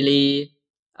not really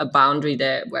a boundary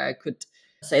there where I could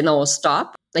say, no,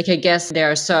 stop. Like, I guess there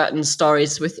are certain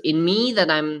stories within me that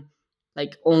I'm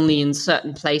like only in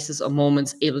certain places or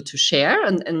moments able to share.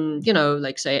 And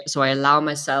like say, so I allow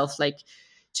myself like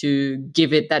to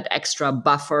give it that extra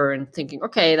buffer and thinking,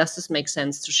 okay, does this make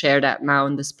sense to share that now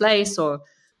in this place or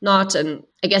not? And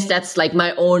I guess that's like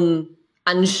my own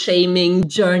unshaming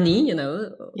journey,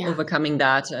 overcoming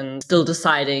that and still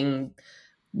deciding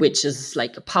which is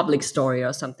like a public story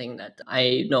or something that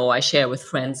I know I share with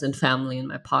friends and family and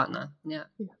my partner. Yeah.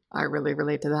 I really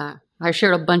relate to that. I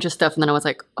shared a bunch of stuff and then I was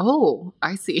like, oh,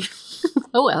 I see.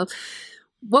 Oh, well.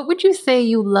 What would you say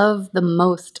you love the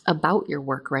most about your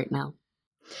work right now?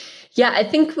 Yeah, I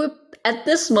think we're at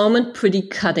this moment pretty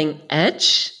cutting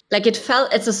edge. Like it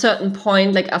felt at a certain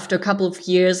point, like after a couple of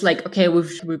years, like, okay, we're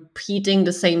repeating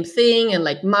the same thing and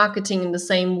like marketing in the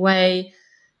same way.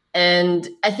 And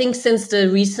I think since the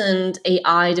recent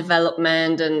AI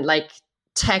development and like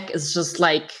tech is just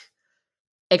like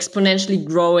exponentially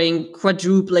growing,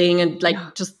 quadrupling, and like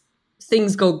just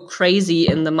things go crazy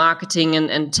in the marketing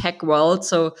and tech world.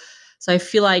 So I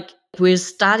feel like we're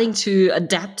starting to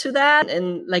adapt to that,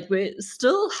 and like we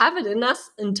still have it in us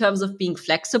in terms of being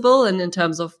flexible and in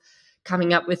terms of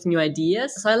coming up with new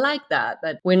ideas. So I like that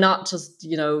we're not just,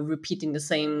 repeating the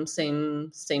same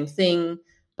thing,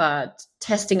 but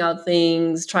testing out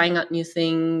things, trying out new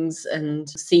things and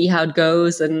see how it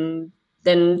goes and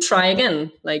then try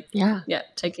again. Like,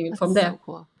 taking it from there. So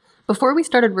cool. Before we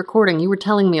started recording, you were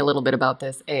telling me a little bit about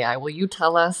this AI. Will you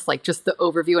tell us like just the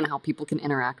overview and how people can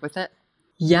interact with it?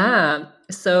 Yeah.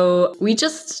 So we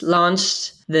just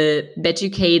launched the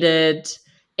Beducated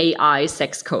AI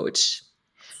sex coach.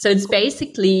 So it's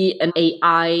basically an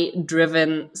AI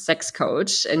driven sex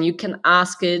coach, and you can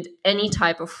ask it any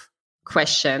type of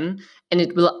question and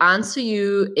it will answer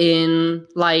you in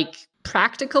like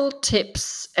practical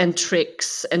tips and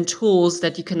tricks and tools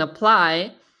that you can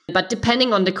apply. But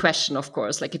depending on the question, of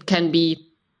course, like it can be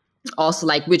also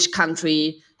like which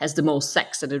country has the most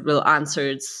sex, and it will answer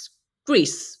it's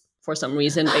Greece for some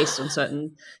reason based on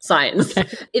certain science.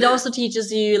 Okay. It also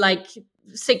teaches you like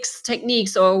 6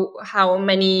 techniques or how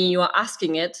many you are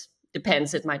asking it.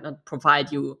 Depends. It might not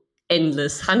provide you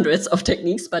endless hundreds of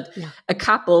techniques, but a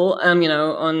couple,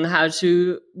 on how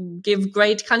to give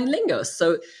great cunnilingus.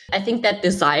 So I think that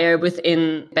desire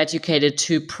within Beducated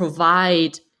to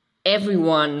provide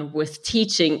everyone with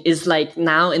teaching is like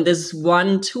now in this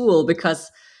one tool,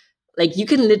 because like you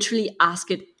can literally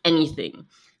ask it anything.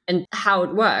 And how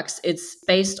it works, it's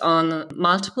based on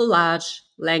multiple large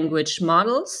language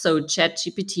models, so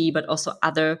ChatGPT, but also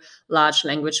other large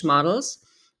language models,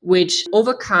 which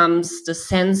overcomes the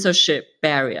censorship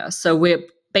barrier. So we're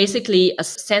basically a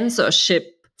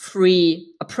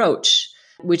censorship-free approach,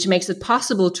 which makes it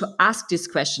possible to ask this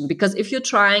question. Because if you're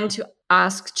trying to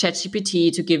ask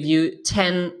ChatGPT to give you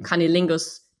 10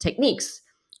 cunnilingus techniques,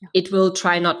 it will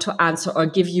try not to answer or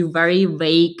give you very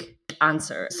vague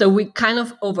answer. So we kind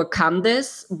of overcome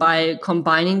this by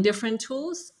combining different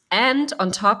tools. And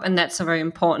on top, and that's a very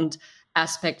important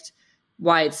aspect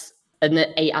why it's an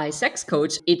AI sex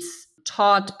coach, it's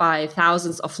taught by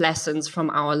thousands of lessons from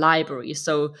our library.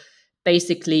 So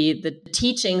basically the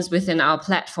teachings within our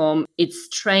platform, it's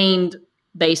trained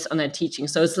based on a teaching.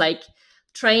 So it's like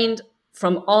trained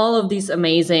from all of these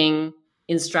amazing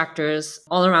instructors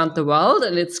all around the world,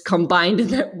 and it's combined in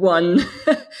that one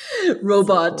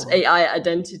robot so cool. AI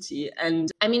identity. And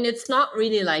I mean, it's not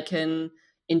really like an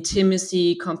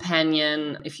intimacy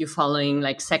companion if you're following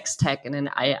like sex tech and an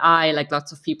AI, like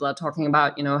lots of people are talking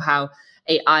about, how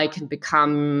AI can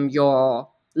become your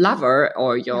lover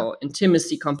or your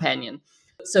intimacy companion.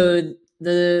 So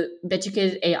the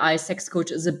Beducated AI sex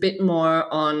coach is a bit more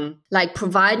on like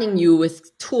providing you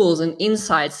with tools and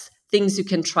insights, things you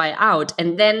can try out,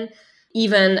 and then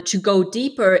even to go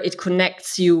deeper, it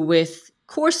connects you with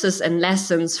courses and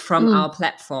lessons from our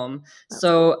platform.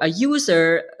 So a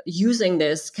user using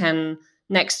this can,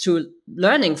 next to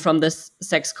learning from this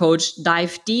sex coach,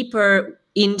 dive deeper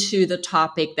into the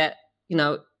topic that,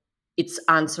 it's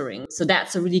answering. So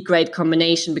that's a really great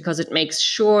combination, because it makes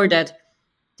sure that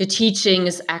the teaching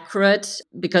is accurate,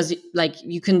 because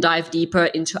you can dive deeper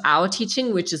into our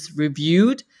teaching, which is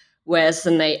reviewed, whereas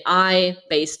an AI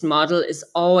based model is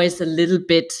always a little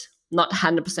bit not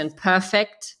 100%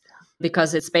 perfect,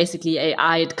 because it's basically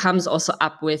AI. It comes also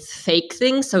up with fake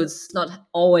things, so it's not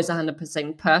always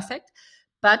 100% perfect.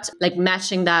 But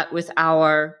matching that with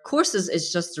our courses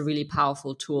is just a really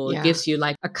powerful tool. It gives you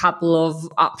a couple of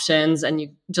options, and you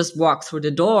just walk through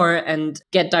the door and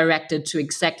get directed to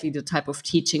exactly the type of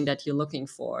teaching that you're looking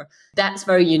for. That's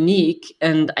very unique.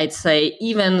 And I'd say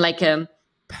even a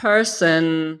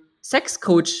person sex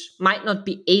coach might not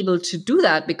be able to do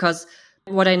that, because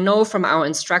what I know from our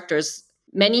instructors,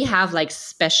 many have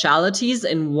specialities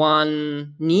in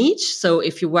one niche. So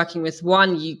if you're working with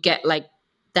one, you get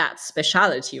that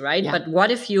specialty, right? Yeah. But what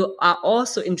if you are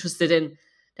also interested in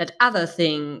that other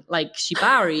thing, like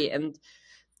shibari, and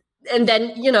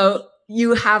then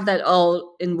you have that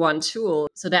all in one tool.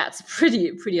 So that's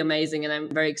pretty amazing, and I'm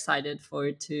very excited for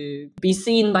it to be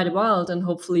seen by the world and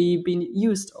hopefully be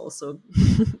used also.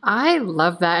 I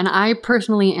love that. And I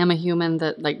personally am a human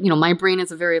that my brain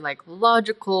is a very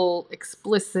logical,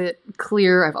 explicit,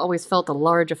 clear. I've always felt a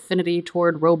large affinity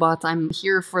toward robots. I'm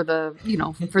here for the,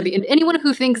 anyone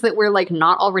who thinks that we're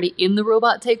not already in the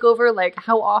robot takeover,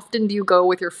 how often do you go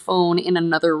with your phone in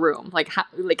another room?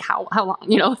 How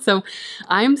long, So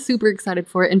I'm super excited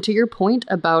for it. And to your point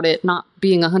about it not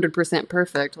being 100%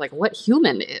 perfect, what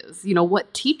human is,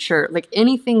 what teacher,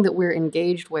 anything that we're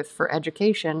engaged with for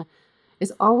education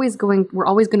is we're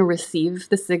always going to receive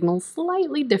the signal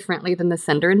slightly differently than the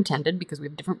sender intended, because we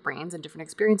have different brains and different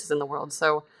experiences in the world.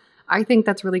 So I think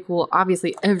that's really cool.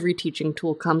 Obviously, every teaching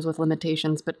tool comes with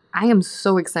limitations, but I am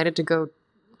so excited to go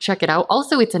check it out.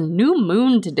 Also, it's a new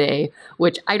moon today,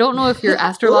 which I don't know if you're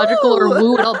astrological or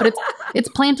woo at all, but it's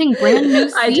planting brand new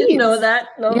seeds. I didn't know that.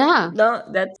 No, yeah. No,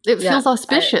 it feels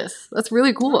auspicious. That's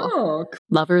really cool. Oh.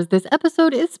 Lovers, this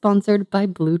episode is sponsored by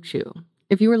Blue Chew.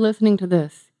 If you are listening to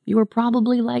this, you are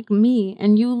probably like me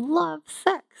and you love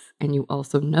sex. And you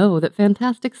also know that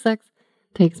fantastic sex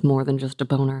takes more than just a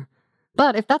boner.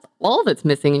 But if that's all that's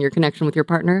missing in your connection with your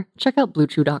partner, check out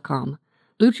BlueChew.com.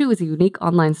 Blue Chew is a unique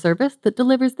online service that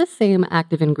delivers the same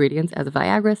active ingredients as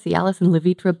Viagra, Cialis, and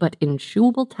Levitra, but in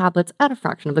chewable tablets at a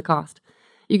fraction of the cost.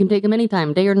 You can take them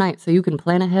anytime, day or night, so you can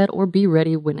plan ahead or be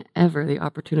ready whenever the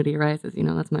opportunity arises.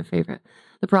 That's my favorite.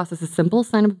 The process is simple.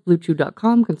 Sign up at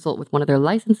BlueChew.com, consult with one of their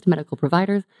licensed medical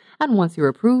providers, and once you're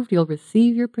approved, you'll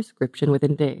receive your prescription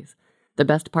within days. The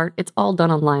best part, it's all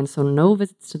done online, so no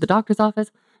visits to the doctor's office,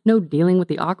 no dealing with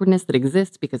the awkwardness that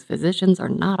exists because physicians are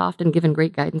not often given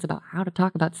great guidance about how to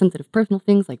talk about sensitive personal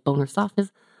things like boner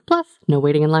softness, plus no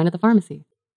waiting in line at the pharmacy.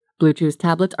 Blue Chew's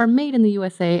tablets are made in the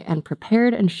USA and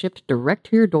prepared and shipped direct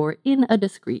to your door in a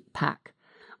discreet pack.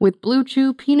 With Blue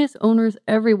Chew, penis owners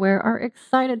everywhere are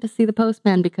excited to see the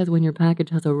postman, because when your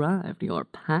package has arrived, your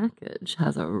package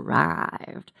has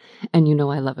arrived. And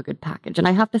I love a good package. And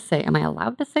I have to say, am I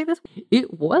allowed to say this?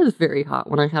 It was very hot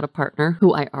when I had a partner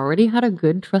who I already had a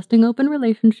good, trusting, open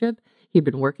relationship. He'd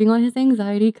been working on his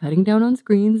anxiety, cutting down on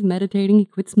screens, meditating, he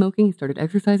quit smoking, he started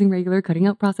exercising regular, cutting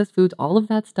out processed foods, all of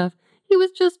that stuff. He was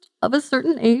just of a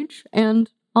certain age, and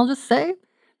I'll just say,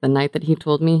 the night that he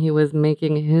told me he was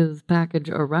making his package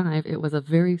arrive, it was a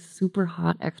very super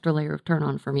hot extra layer of turn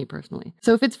on for me personally.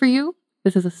 So if it's for you,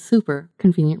 this is a super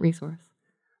convenient resource.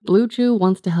 Blue Chew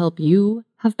wants to help you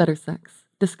have better sex.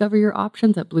 Discover your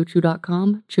options at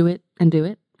BlueChew.com, chew it and do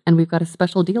it, and we've got a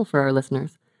special deal for our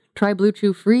listeners. Try Blue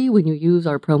Chew free when you use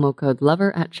our promo code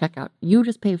LOVER at checkout. You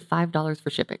just pay $5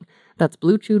 for shipping. That's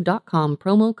BlueChew.com,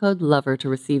 promo code LOVER to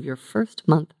receive your first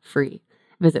month free.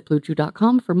 Visit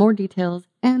BlueChew.com for more details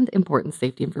and important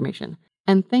safety information.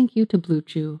 And thank you to Blue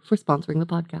Chew for sponsoring the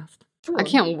podcast. Cool. I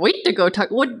can't wait to go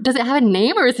talk. What does it have a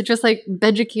name, or is it just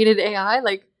Beducated AI?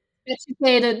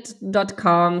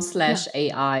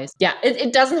 Beducated.com/AI. Yeah,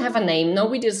 it doesn't have a name. No,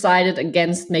 we decided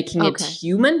against making it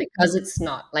human, because it's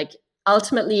not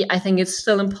ultimately, I think it's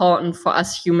still important for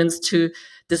us humans to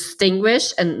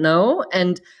distinguish and know.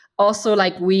 And also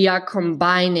we are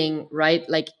combining, right,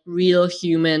 real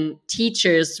human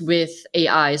teachers with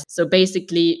AIs. So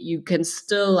basically you can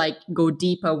still go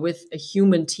deeper with a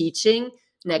human teaching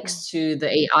next to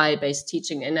the AI based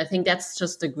teaching. And I think that's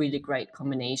just a really great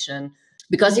combination,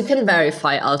 because you can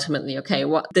verify ultimately, okay,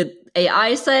 what did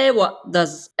AI say? What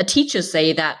does a teacher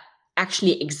say that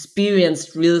actually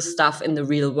experienced real stuff in the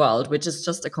real world, which is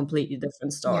just a completely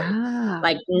different story. Yeah.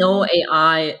 Like no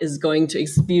AI is going to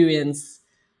experience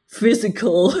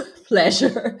physical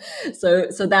pleasure. So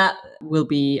that will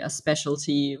be a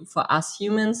specialty for us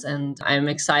humans. And I'm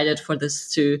excited for this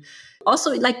to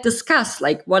also like discuss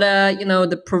like what are,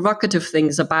 the provocative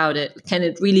things about it. Can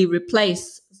it really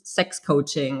replace sex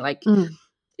coaching? Like,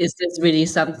 is this really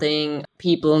something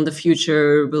people in the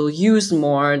future will use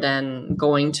more than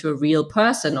going to a real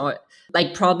person? Or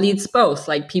like probably it's both.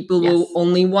 Like people will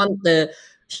only want the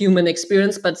human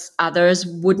experience, but others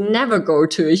would never go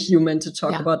to a human to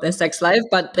talk about their sex life,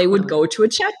 but they would go to a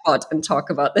chatbot and talk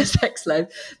about their sex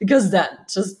life because that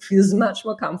just feels much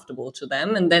more comfortable to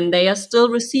them. And then they are still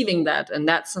receiving that. And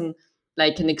that's an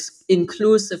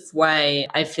inclusive way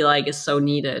I feel like is so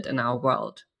needed in our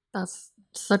world. That's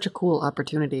such a cool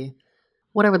opportunity.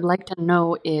 What I would like to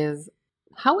know is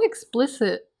how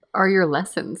explicit are your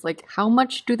lessons? Like, how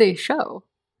much do they show?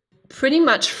 Pretty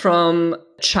much from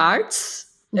charts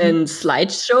and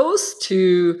slideshows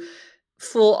to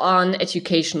full-on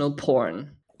educational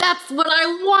porn. That's what I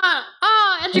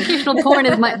want. Educational porn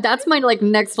is that's my like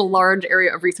next large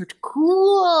area of research.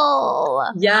 Cool.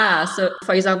 Yeah. So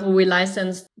for example, we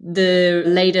licensed the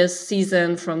latest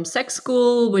season from Sex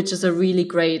School, which is a really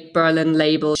great Berlin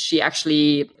label. She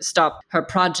actually stopped her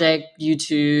project due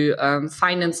to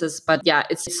finances. But yeah,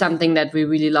 it's something that we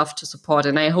really love to support.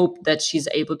 And I hope that she's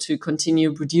able to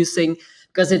continue producing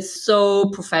because it's so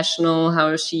professional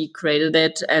how she created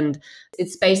it. And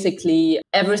it's basically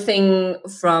everything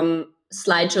from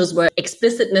slideshows where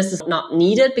explicitness is not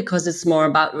needed because it's more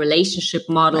about relationship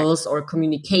models or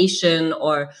communication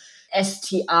or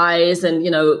STIs and,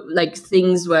 like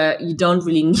things where you don't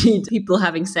really need people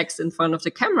having sex in front of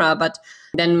the camera. But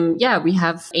then, we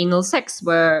have anal sex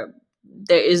where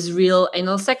there is real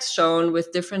anal sex shown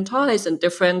with different toys and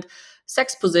different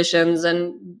sex positions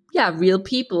and real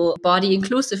people, body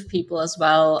inclusive people as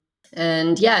well.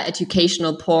 And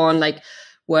educational porn, like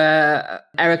where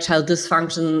erectile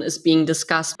dysfunction is being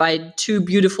discussed by two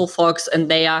beautiful folks and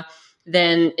they are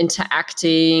then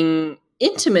interacting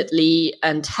intimately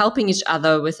and helping each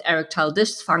other with erectile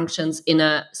dysfunctions in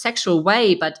a sexual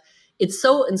way. But it's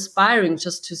so inspiring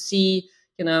just to see,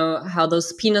 how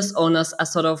those penis owners are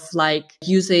sort of like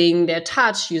using their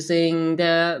touch, using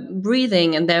their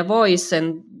breathing and their voice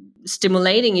and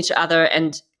stimulating each other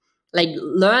and like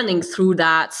learning through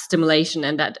that stimulation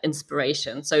and that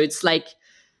inspiration. So it's like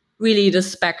really the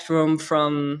spectrum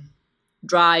from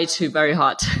dry to very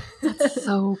hot. That's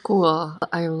so cool.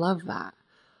 I love that.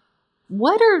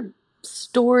 What are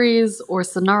stories or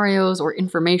scenarios or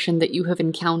information that you have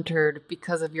encountered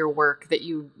because of your work that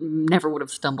you never would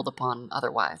have stumbled upon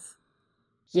otherwise?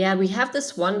 Yeah, we have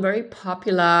this one very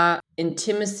popular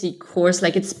intimacy course.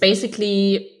 Like it's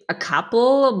basically a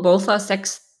couple, both are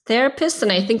sex therapists,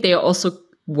 and I think they are also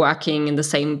working in the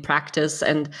same practice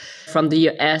and from the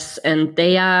US. And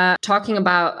they are talking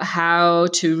about how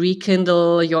to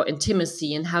rekindle your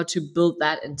intimacy and how to build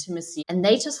that intimacy. And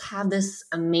they just have this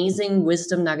amazing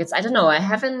wisdom nuggets. I don't know. I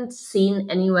haven't seen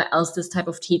anywhere else this type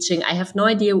of teaching. I have no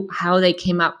idea how they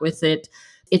came up with it.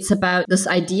 It's about this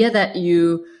idea that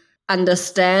you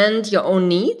understand your own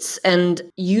needs and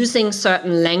using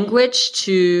certain language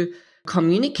to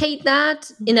communicate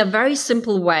that in a very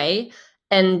simple way,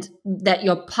 and that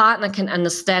your partner can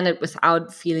understand it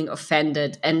without feeling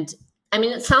offended. And I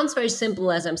mean, it sounds very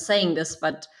simple as I'm saying this,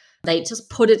 but they just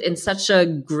put it in such a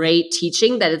great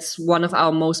teaching that it's one of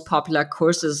our most popular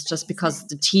courses just because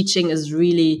the teaching is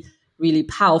really, really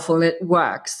powerful and it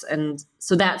works. And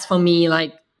so that's for me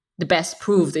like the best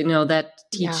proof, that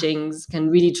teachings can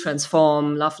really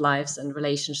transform love lives and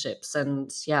relationships.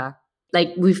 And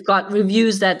like we've got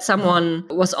reviews that someone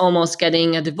was almost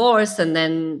getting a divorce and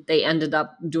then they ended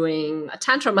up doing a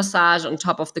tantra massage on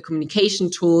top of the communication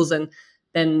tools. And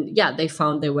then, they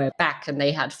found their way back and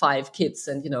they had 5 kids.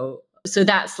 And, so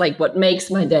that's like what makes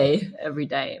my day every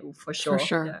day, for sure. For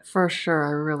sure. Yeah. For sure. I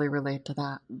really relate to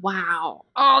that. Wow.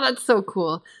 Oh, that's so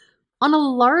cool. On a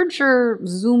larger,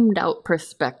 zoomed out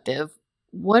perspective,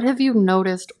 what have you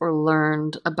noticed or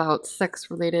learned about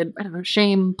sex-related,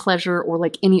 shame, pleasure, or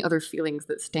like any other feelings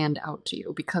that stand out to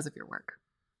you because of your work?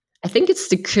 I think it's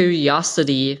the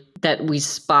curiosity that we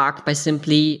spark by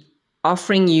simply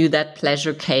offering you that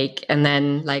pleasure cake and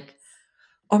then like,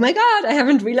 oh my God, I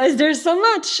haven't realized there's so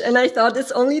much. And I thought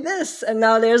it's only this. And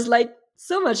now there's like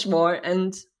so much more.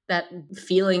 And that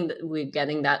feeling that we're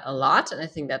getting that a lot. And I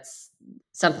think that's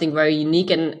something very unique.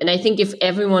 And I think if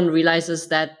everyone realizes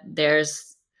that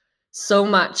there's so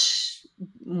much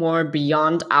more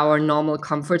beyond our normal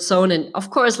comfort zone, and of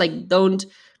course, like don't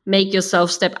make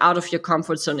yourself step out of your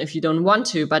comfort zone if you don't want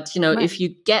to. But, if you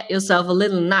get yourself a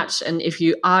little nudge and if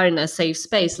you are in a safe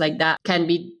space, like that can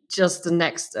be just the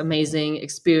next amazing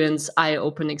experience,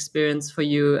 eye-open experience for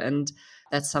you. And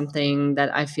that's something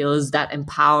that I feel is that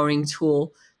empowering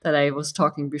tool that I was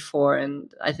talking before.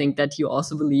 And I think that you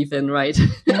also believe in, right?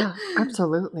 Yeah,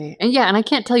 absolutely. And I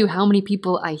can't tell you how many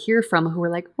people I hear from who are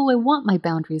like, oh, I want my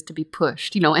boundaries to be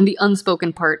pushed, and the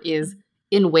unspoken part is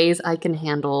in ways I can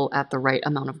handle at the right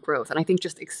amount of growth. And I think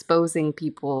just exposing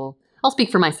people, I'll speak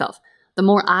for myself. The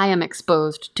more I am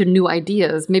exposed to new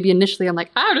ideas, maybe initially I'm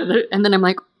like, and then I'm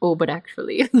like, oh, but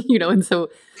actually, and so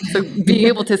being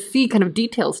able to see kind of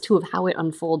details too of how it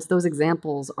unfolds, those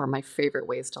examples are my favorite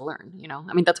ways to learn,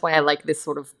 I mean, that's why I like this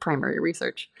sort of primary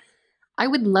research. I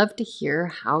would love to hear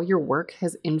how your work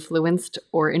has influenced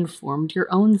or informed your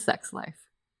own sex life.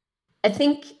 I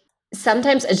think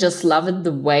sometimes I just love it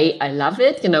the way I love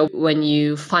it. When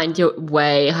you find your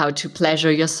way how to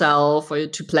pleasure yourself or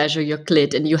to pleasure your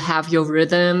clit and you have your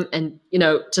rhythm and,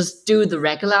 just do the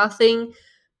regular thing.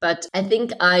 But I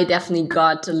think I definitely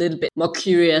got a little bit more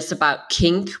curious about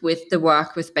kink with the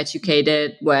work with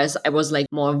Beducated, whereas I was like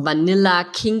more vanilla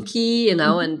kinky, and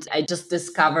I just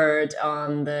discovered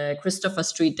on the Christopher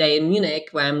Street Day in Munich,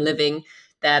 where I'm living,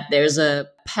 that there's a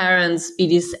parents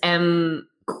BDSM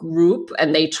group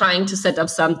and they trying to set up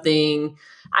something.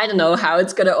 I don't know how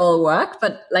it's gonna all work,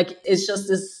 but like it's just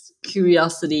this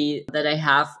curiosity that I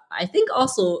have. I think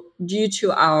also due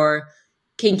to our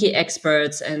kinky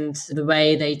experts and the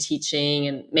way they teaching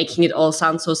and making it all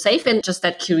sound so safe and just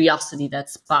that curiosity that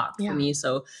sparked for me.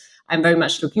 So I'm very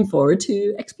much looking forward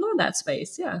to explore that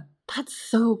space. Yeah. That's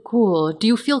so cool. Do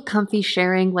you feel comfy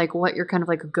sharing like what your kind of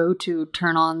like go-to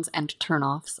turn-ons and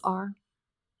turn-offs are?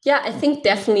 Yeah, I think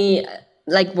definitely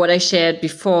like what I shared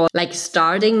before, like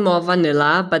starting more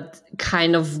vanilla, but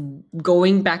kind of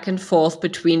going back and forth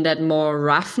between that more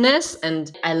roughness.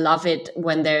 And I love it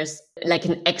when there's like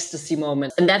an ecstasy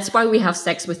moment. And that's why we have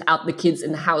sex without the kids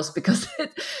in the house, because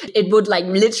it would like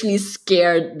literally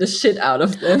scare the shit out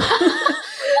of them.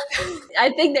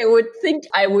 I think they would think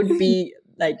I would be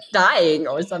like dying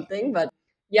or something, but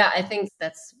yeah, I think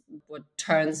that's what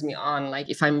turns me on. Like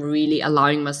if I'm really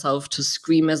allowing myself to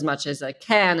scream as much as I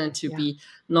can and to be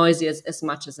noisy as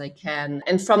much as I can.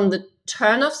 And from the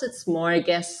turn-offs, it's more, I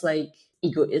guess, like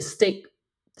egoistic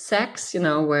sex,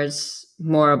 where it's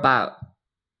more about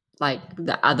like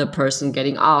the other person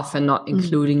getting off and not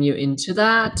including you into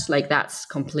that. Like that's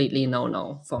completely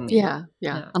no for me. Yeah.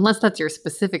 Unless that's your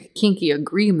specific kinky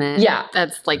agreement. Yeah.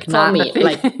 That's like for not me.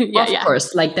 Like of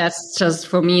course. Like that's just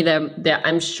for me. There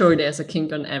I'm sure there's a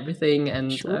kink on everything.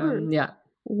 And yeah.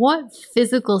 What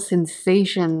physical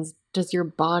sensations does your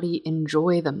body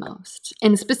enjoy the most?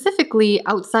 And specifically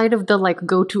outside of the like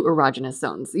go-to erogenous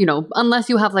zones, unless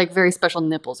you have like very special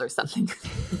nipples or something.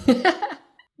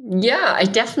 Yeah, I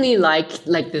definitely like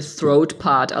the throat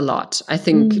part a lot. I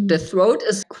think the throat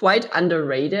is quite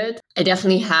underrated. I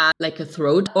definitely had like a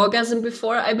throat orgasm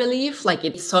before, I believe. Like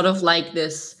it's sort of like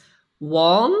this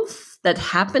warmth that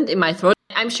happened in my throat.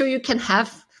 I'm sure you can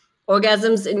have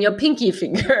orgasms in your pinky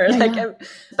finger.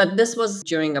 But this was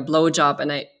during a blowjob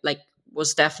and I like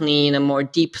was definitely in a more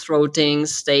deep throating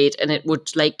state and it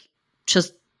would like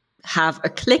just have a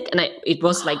click and it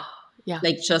was like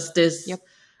like just this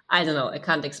I don't know, I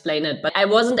can't explain it, but I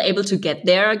wasn't able to get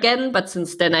there again. But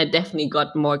since then, I definitely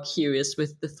got more curious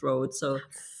with the throat. So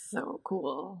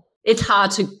cool. It's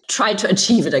hard to try to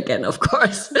achieve it again, of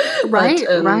course. Right.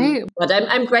 But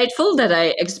I'm grateful that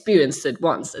I experienced it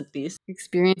once at least.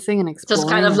 Experiencing and exploring. Just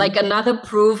kind of like another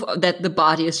proof that the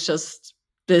body is just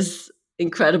this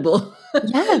incredible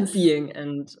being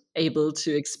and able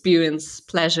to experience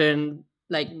pleasure in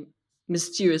like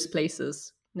mysterious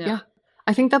places. Yeah.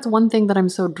 I think that's one thing that I'm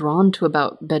so drawn to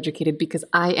about Beducated because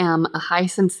I am a high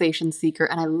sensation seeker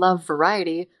and I love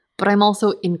variety, but I'm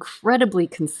also incredibly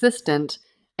consistent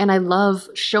and I love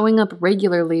showing up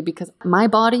regularly because my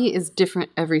body is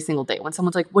different every single day. When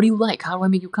someone's like, what do you like? How do I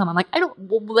make you come? I'm like,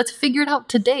 let's figure it out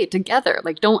today together.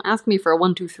 Like, don't ask me for a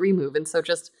 1, 2, 3 move. And so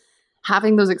just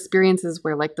having those experiences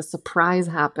where like the surprise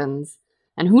happens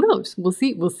and who knows, we'll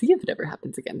see if it ever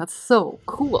happens again. That's so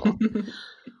cool.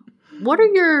 What are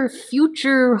your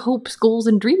future hopes, goals,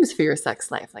 and dreams for your sex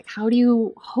life? Like, how do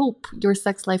you hope your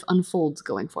sex life unfolds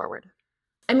going forward?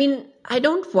 I mean, I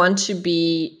don't want to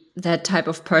be that type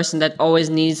of person that always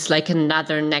needs like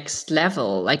another next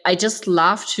level. Like, I just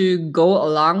love to go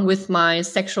along with my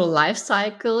sexual life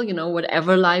cycle,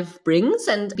 whatever life brings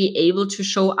and be able to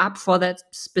show up for that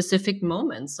specific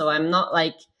moment. So I'm not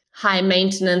like high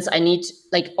maintenance. I need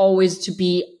like always to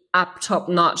be up top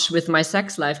notch with my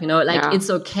sex life, it's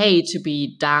okay to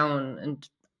be down and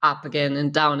up again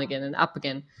and down again and up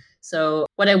again. So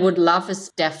what I would love is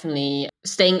definitely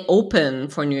staying open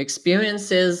for new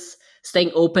experiences,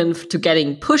 staying open to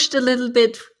getting pushed a little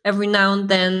bit every now and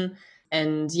then.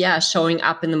 And yeah, showing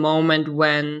up in the moment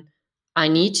when I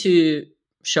need to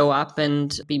show up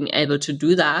and being able to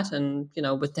do that. And,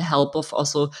 with the help of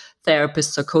also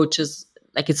therapists or coaches,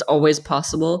 like it's always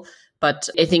possible. But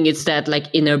I think it's that like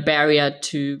inner barrier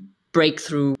to break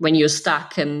through when you're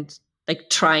stuck and like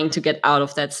trying to get out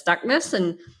of that stuckness.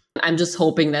 And I'm just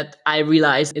hoping that I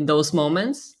realize in those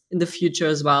moments in the future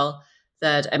as well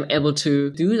that I'm able to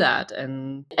do that.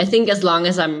 And I think as long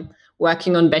as I'm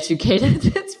working on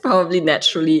Beducated, it's probably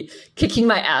naturally kicking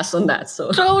my ass on that.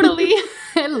 So totally.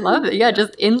 I love it. Yeah,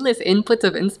 just endless inputs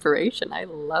of inspiration. I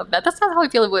love that. That's not how I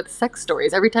feel with sex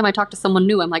stories. Every time I talk to someone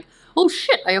new, I'm like, oh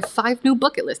shit, I have 5 new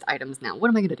bucket list items now. What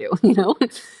am I going to do?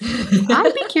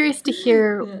 I'd be curious to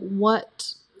hear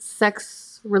what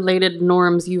sex-related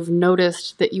norms you've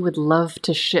noticed that you would love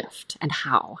to shift and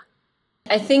how.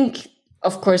 I think,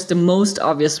 of course, the most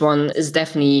obvious one is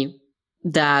definitely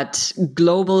that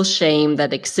global shame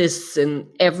that exists in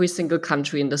every single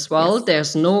country in this world. Yes.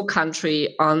 There's no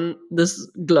country on this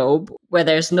globe where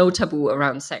there's no taboo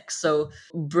around sex. So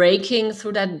breaking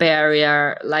through that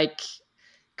barrier, like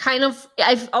kind of,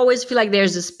 I always feel like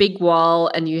there's this big wall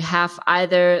and you have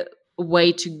either a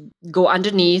way to go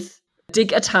underneath,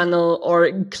 dig a tunnel,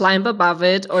 or climb above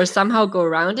it, or somehow go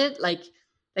around it. Like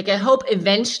I hope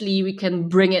eventually we can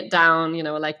bring it down,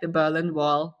 like the Berlin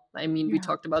Wall. I mean, we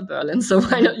talked about Berlin, so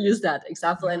why not use that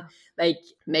example and like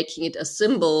making it a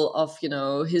symbol of,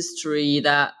 history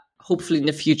that hopefully in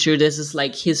the future, this is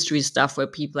like history stuff where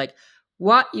people like,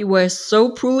 what, you were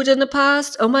so prude in the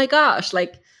past? Oh my gosh.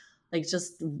 Like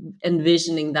just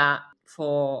envisioning that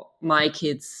for my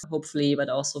kids, hopefully, but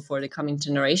also for the coming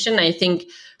generation. I think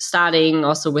starting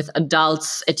also with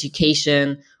adults'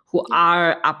 education who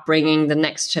are upbringing the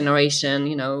next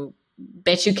generation,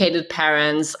 educated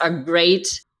parents are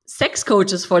great sex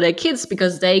coaches for their kids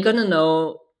because they're going to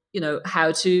know,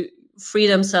 how to free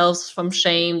themselves from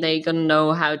shame. They're going to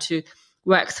know how to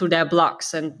work through their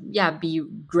blocks and be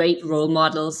great role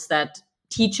models that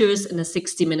teachers in a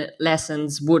 60-minute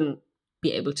lessons wouldn't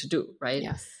be able to do, right?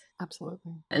 Yes,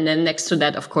 absolutely. And then next to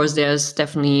that, of course, there's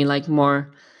definitely like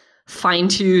more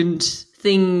fine-tuned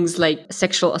things like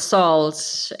sexual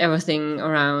assault, everything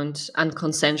around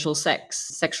unconsensual sex,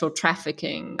 sexual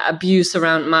trafficking, abuse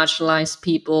around marginalized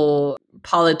people,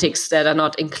 politics that are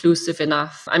not inclusive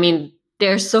enough. I mean,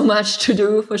 there's so much to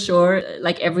do for sure.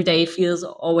 Like every day feels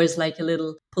always like a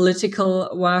little political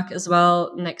work as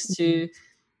well next to,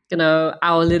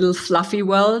 our little fluffy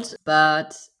world.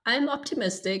 But I'm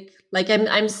optimistic. Like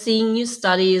I'm seeing new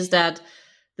studies that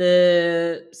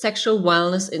the sexual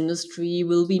wellness industry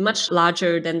will be much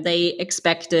larger than they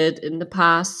expected in the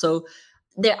past. So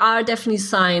there are definitely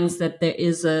signs that there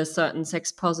is a certain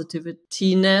sex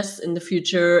positivity-ness in the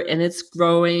future, and it's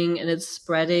growing and it's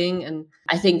spreading. And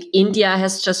I think India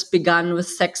has just begun with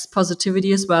sex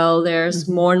positivity as well. There's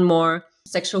more and more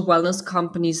sexual wellness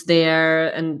companies there.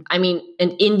 And I mean,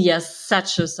 in India,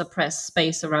 such a suppressed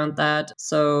space around that.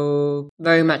 So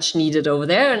very much needed over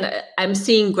there. And I'm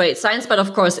seeing great signs, but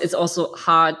of course, it's also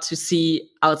hard to see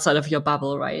outside of your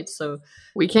bubble, right? So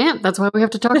we can't. That's why we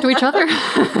have to talk to each other.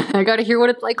 I got to hear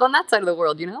what it's like on that side of the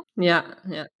world, Yeah.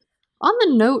 On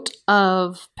the note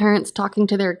of parents talking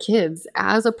to their kids,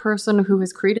 as a person who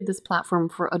has created this platform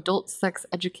for adult sex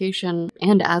education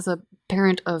and as a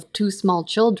parent of 2 small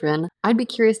children, I'd be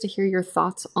curious to hear your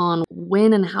thoughts on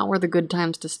when and how are the good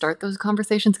times to start those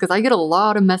conversations, because I get a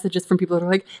lot of messages from people that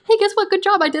are like, hey, guess what? Good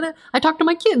job. I did it. I talked to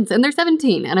my kids and they're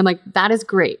 17. And I'm like, that is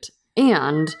great.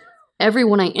 And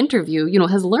everyone I interview,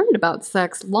 has learned about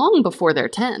sex long before they're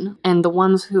 10. And the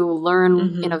ones who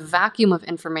learn in a vacuum of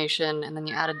information and then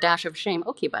you add a dash of shame,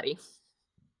 okay, buddy.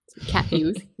 Cat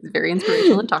views. He's very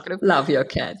inspirational and talkative. Love your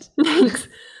cat. Thanks.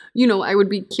 I would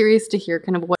be curious to hear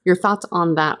kind of what your thoughts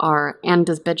on that are. And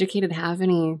does Beducated have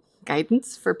any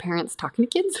guidance for parents talking to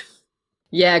kids?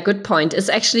 Yeah, good point. It's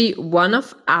actually one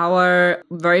of our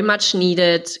very much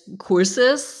needed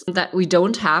courses that we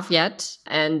don't have yet.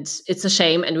 And it's a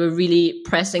shame. And we're really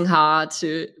pressing hard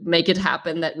to make it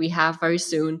happen that we have very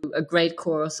soon a great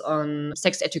course on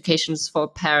sex educations for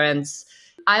parents.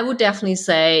 I would definitely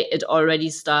say it already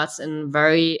starts in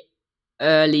very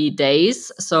early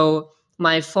days. So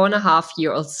my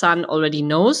 4.5-year-old son already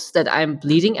knows that I'm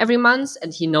bleeding every month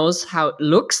and he knows how it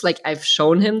looks. Like I've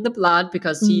shown him the blood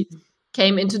because he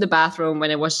came into the bathroom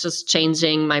when I was just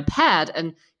changing my pad and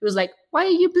he was like, why are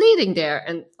you bleeding there?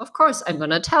 And of course I'm going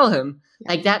to tell him.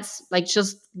 Like that's like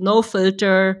just no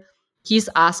filter. he's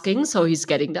asking, so he's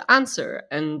getting the answer.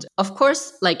 And of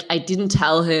course, like, I didn't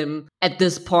tell him at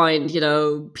this point,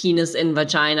 penis in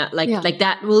vagina, like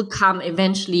that will come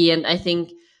eventually. And I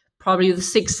think probably the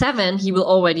 6, 7, he will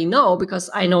already know, because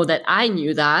I know that I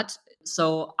knew that.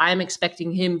 So I'm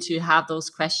expecting him to have those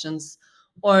questions,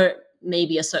 or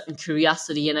maybe a certain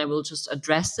curiosity, and I will just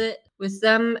address it with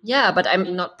them. Yeah, but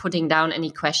I'm not putting down any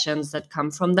questions that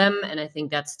come from them. And I think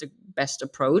that's the best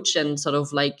approach, and sort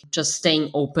of like just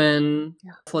staying open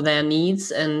for their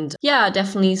needs. And yeah,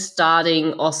 definitely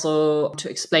starting also to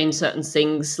explain certain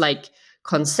things like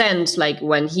consent, like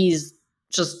when he's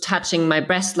just touching my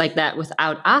breast like that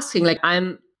without asking, like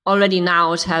I'm already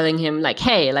now telling him like,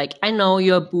 hey, like I know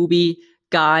you're a booby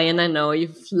guy, and I know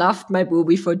you've loved my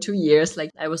boobie for 2 years.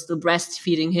 Like I was still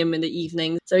breastfeeding him in the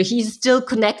evening, so he's still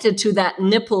connected to that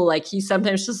nipple. Like he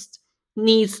sometimes just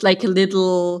needs like a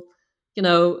little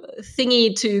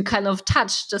thingy to kind of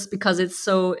touch, just because it's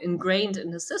so ingrained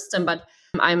in his system. But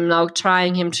I'm now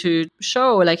trying him to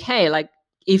show like, hey, like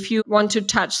if you want to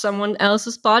touch someone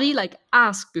else's body, like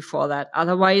ask before that.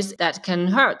 Otherwise that can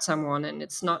hurt someone, and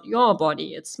it's not your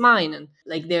body, it's mine. And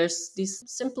like there's these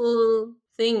simple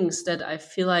things that I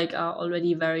feel like are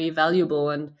already very valuable.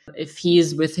 And if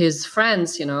he's with his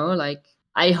friends, like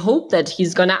I hope that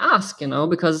he's gonna ask,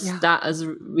 because that is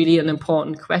really an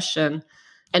important question.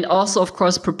 And also, of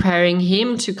course, preparing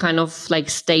him to kind of like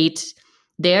state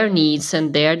their needs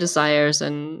and their desires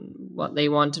and what they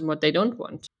want and what they don't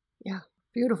want. Yeah,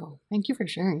 beautiful. Thank you for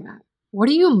sharing that. What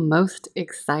are you most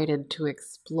excited to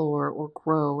explore or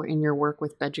grow in your work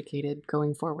with Beducated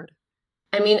going forward?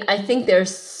 I mean, I think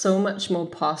there's so much more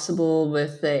possible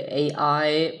with the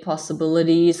AI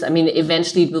possibilities. I mean,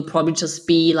 eventually it will probably just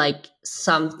be like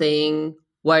something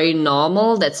very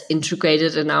normal that's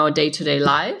integrated in our day-to-day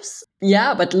lives.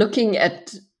 Yeah, but looking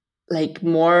at like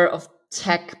more of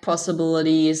tech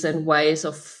possibilities and ways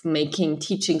of making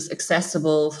teachings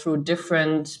accessible through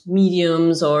different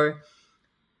mediums or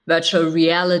virtual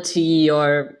reality,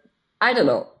 or I don't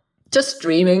know, just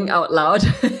streaming out loud.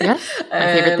 Yes, my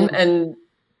favorite thing.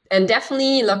 And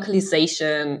definitely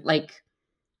localization, like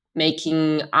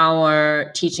making our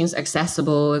teachings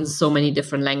accessible in so many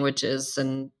different languages.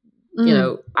 And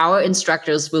our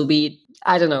instructors will be,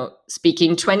 I don't know,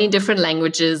 speaking 20 different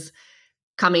languages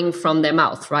coming from their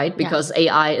mouth, right? Because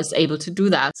AI is able to do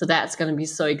that. So that's going to be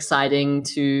so exciting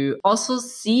to also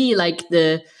see like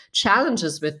the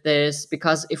challenges with this,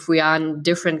 because if we are in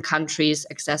different countries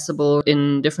accessible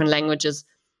in different languages,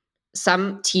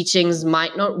 some teachings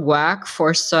might not work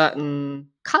for certain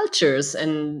cultures.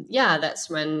 And yeah, that's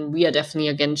when we are definitely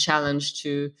again challenged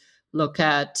to look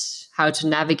at how to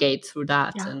navigate through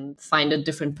that and find a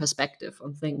different perspective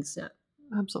on things. Yeah.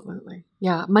 Absolutely.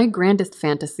 Yeah. My grandest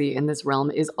fantasy in this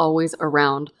realm is always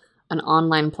around an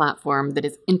online platform that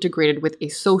is integrated with a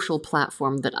social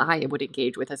platform that I would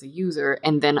engage with as a user,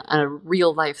 and then a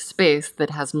real life space that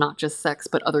has not just sex,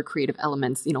 but other creative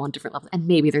elements, on different levels. And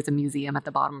maybe there's a museum at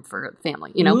the bottom for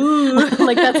family,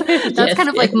 like that's kind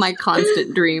of like my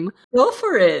constant dream. Go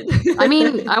for it. I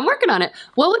mean, I'm working on it.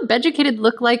 What would Beducated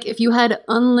look like if you had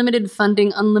unlimited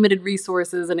funding, unlimited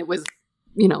resources, and it was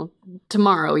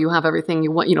tomorrow you have everything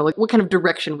you want, like what kind of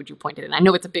direction would you point it in? I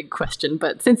know it's a big question,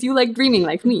 but since you like dreaming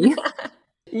like me.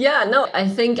 Yeah, no, I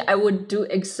think I would do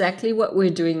exactly what we're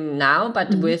doing now,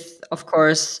 but with, of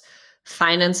course,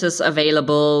 finances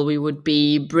available. We would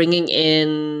be bringing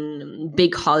in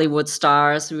big Hollywood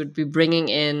stars. We would be bringing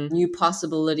in new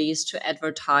possibilities to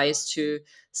advertise, to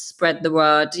spread the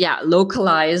word. Yeah,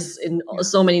 localize in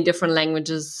so many different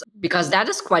languages, because that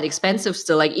is quite expensive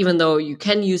still. Like, even though you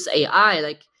can use AI,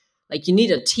 like you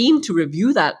need a team to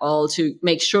review that all, to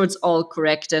make sure it's all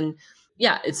correct. And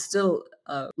yeah, it's still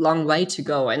a long way to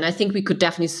go. And I think we could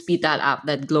definitely speed that up,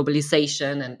 that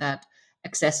globalization and that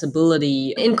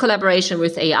accessibility, in collaboration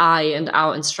with AI and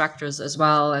our instructors as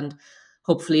well. And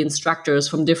hopefully instructors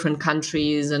from different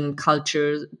countries and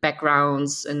culture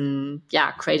backgrounds, and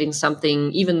yeah, creating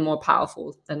something even more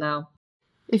powerful than now.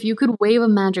 If you could wave a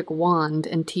magic wand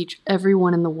and teach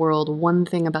everyone in the world one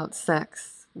thing about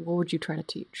sex, what would you try to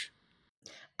teach?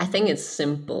 I think it's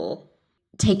simple.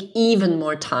 Take even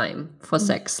more time for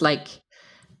sex. Like,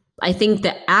 I think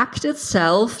the act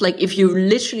itself, like if you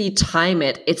literally time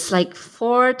it, it's like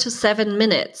 4 to 7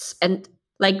 minutes. And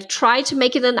like try to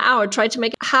make it an hour, try to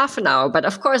make it half an hour. But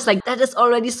of course, like that is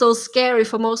already so scary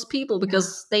for most people,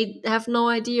 because they have no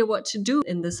idea what to do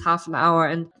in this half an hour.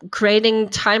 And creating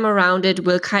time around it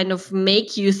will kind of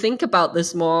make you think about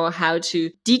this more, how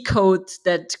to decode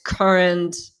that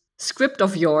current script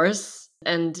of yours,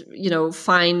 and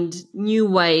find new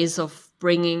ways of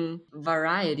bringing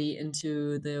variety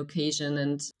into the occasion,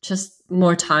 and just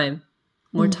more time.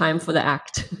 more time for the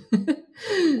act.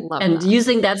 Love and that.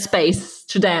 using that space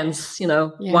to dance,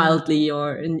 wildly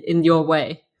or in your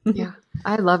way. Yeah,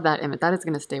 I love that image. That is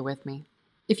going to stay with me.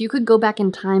 If you could go back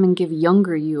in time and give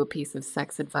younger you a piece of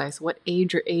sex advice, what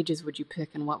age or ages would you pick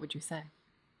and what would you say?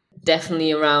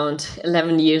 Definitely around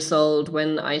 11 years old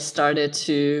when I started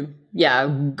to,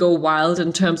 go wild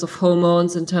in terms of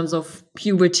hormones, in terms of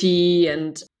puberty,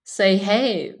 and say,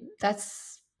 hey,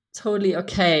 that's totally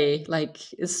okay.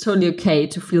 Like, it's totally okay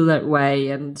to feel that way,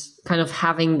 and kind of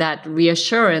having that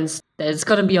reassurance that it's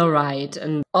going to be all right.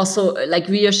 And also like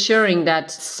reassuring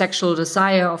that sexual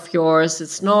desire of yours,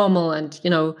 it's normal, and,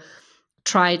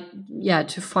 try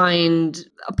to find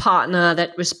a partner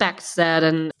that respects that,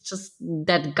 and just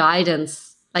that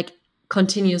guidance, like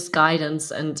continuous guidance,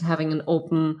 and having an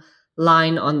open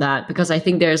line on that, because I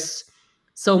think there's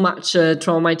so much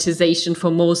traumatization for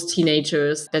most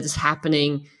teenagers that is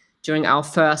happening during our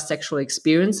first sexual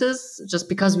experiences, just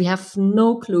because we have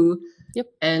no clue. Yep.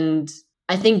 And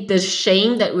I think the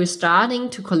shame that we're starting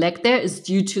to collect there is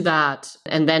due to that,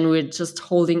 and then we're just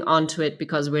holding on to it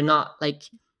because we're not like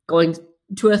going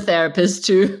to a therapist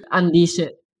to unleash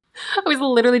it. I was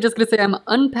literally just going to say I'm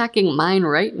unpacking mine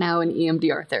right now in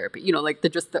EMDR therapy. Like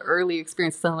the early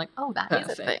experiences. I'm like, oh, that is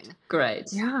a thing.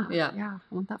 Great. Yeah. I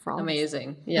want that for all Amazing.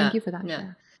 of us. Yeah. Thank you for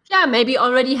that. Yeah, maybe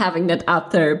already having that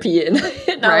art therapy in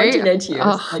our teenage years.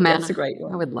 Oh, man. That's a great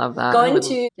one. I would love that. Going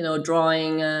to,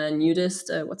 drawing a nudist,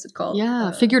 what's it called?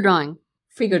 Yeah, figure drawing.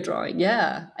 Figure drawing,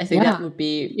 yeah. I think that would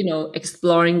be,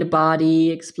 exploring the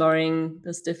body, exploring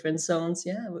those different zones.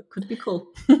 Yeah, it could be cool.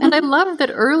 And I love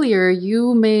that earlier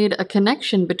you made a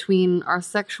connection between our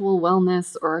sexual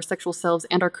wellness or our sexual selves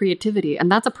and our creativity.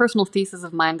 And that's a personal thesis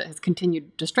of mine that has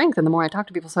continued to strengthen the more I talk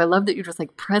to people. So I love that you just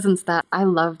like presence that. I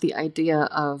love the idea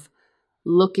of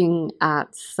looking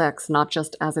at sex not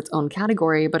just as its own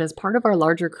category, but as part of our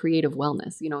larger creative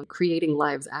wellness, creating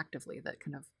lives actively that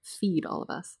kind of feed all of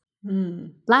us.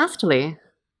 Lastly,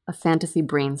 a fantasy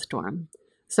brainstorm.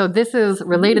 So this is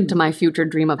related to my future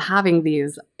dream of having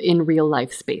these in real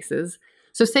life spaces.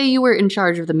 So say you were in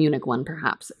charge of the Munich one,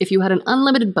 perhaps. If you had an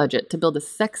unlimited budget to build a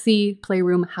sexy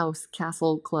playroom, house,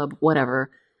 castle, club,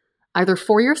 whatever, either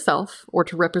for yourself or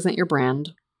to represent your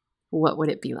brand, what would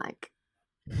it be like?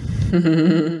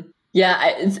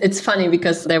 Yeah, it's funny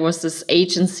because there was this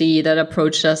agency that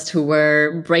approached us who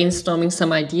were brainstorming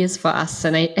some ideas for us.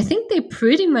 And I think they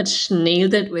pretty much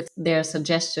nailed it with their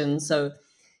suggestions. So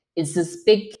it's this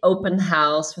big open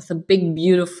house with a big,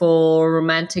 beautiful,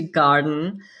 romantic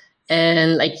garden.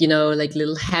 And like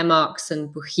little hammocks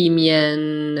and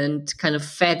bohemian and kind of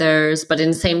feathers. But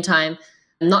in the same time,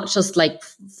 not just like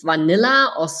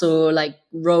vanilla, also like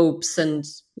ropes and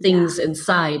things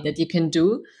inside that you can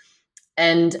do.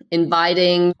 And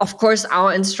inviting, of course,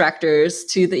 our instructors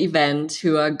to the event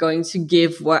who are going to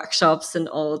give workshops and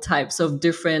all types of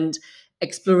different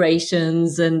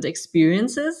explorations and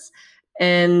experiences.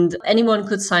 And anyone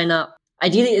could sign up.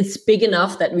 Ideally, it's big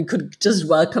enough that we could just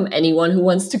welcome anyone who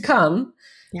wants to come.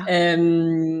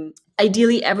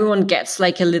 Ideally, everyone gets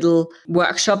like a little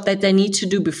workshop that they need to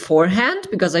do beforehand,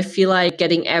 because I feel like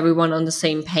getting everyone on the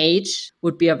same page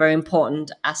would be a very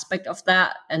important aspect of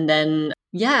that. And then,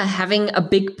 having a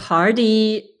big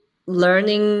party,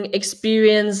 learning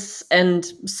experience and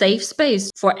safe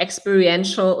space for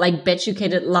experiential, like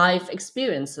Beducated live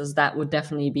experiences. That would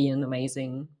definitely be an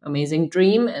amazing, amazing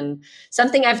dream, and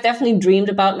something I've definitely dreamed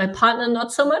about. My partner,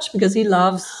 not so much, because he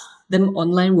loves the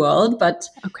online world, but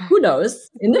who knows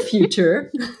in the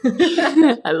future.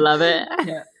 I love it.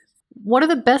 Yeah. What are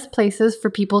the best places for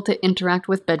people to interact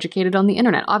with Beducated on the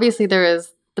internet? Obviously, there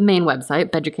is the main website,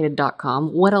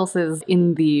 beducated.com. What else is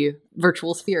in the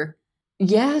virtual sphere?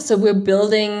 Yeah, so we're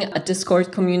building a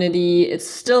Discord community. It's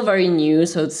still very new,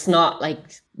 so it's not like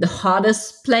the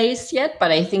hottest place yet,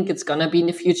 but I think it's going to be in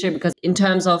the future, because in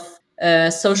terms of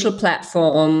social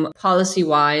platform,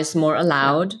 policy-wise, more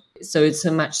allowed. So it's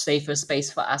a much safer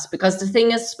space for us, because the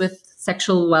thing is with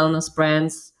sexual wellness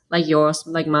brands like yours,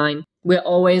 like mine, we're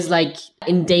always like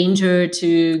in danger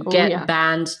to get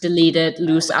banned, deleted,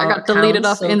 lose our accounts. I got deleted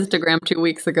off Instagram 2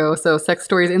 weeks ago, so Sex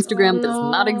Stories Instagram does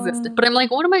not exist. But I'm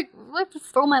like, what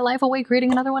throw my life away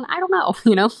creating another one? I don't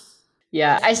know,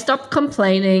 Yeah, I stopped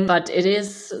complaining, but it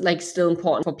is like still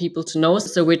important for people to know.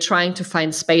 So we're trying to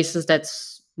find spaces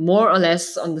that's more or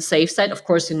less on the safe side. Of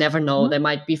course, you never know. There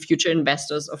might be future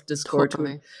investors of Discord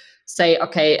who say,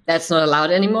 okay, that's not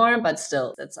allowed anymore, but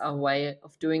still, that's our way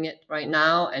of doing it right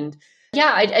now. And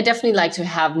I definitely like to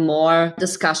have more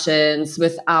discussions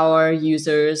with our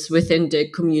users within the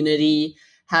community,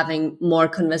 having more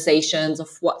conversations of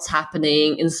what's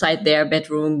happening inside their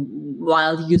bedroom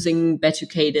while using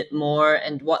Beducated more,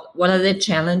 and what are their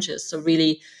challenges. So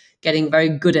really getting very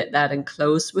good at that and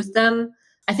close with them.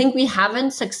 I think we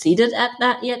haven't succeeded at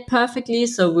that yet perfectly.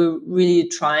 So we're really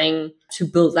trying to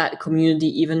build that community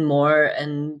even more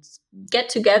and get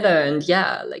together and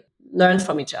learn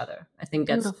from each other. I think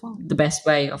that's Beautiful. The best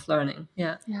way of learning.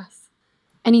 Yeah. Yes.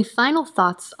 Any final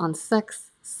thoughts on sex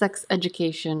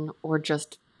education, or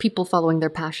just people following their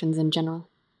passions in general?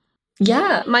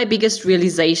 Yeah, my biggest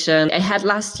realization, I had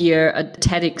last year a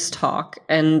TEDx talk,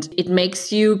 and it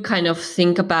makes you kind of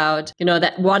think about,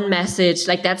 that one message,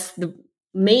 like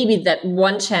maybe that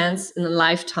one chance in a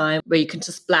lifetime where you can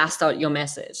just blast out your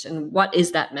message. And what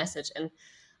is that message? And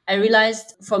I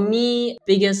realized for me,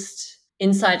 biggest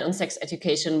insight on sex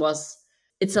education was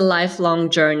it's a lifelong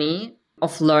journey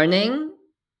of learning.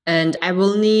 And I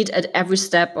will need at every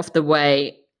step of the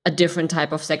way a different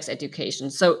type of sex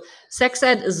education. So sex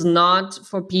ed is not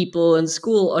for people in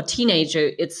school or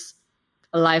teenager. It's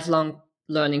a lifelong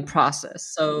learning process.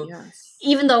 So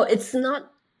even though it's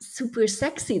not super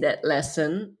sexy, that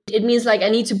lesson, it means like I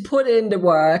need to put in the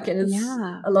work, and it's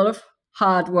a lot of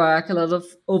hard work, a lot of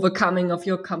overcoming of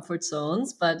your comfort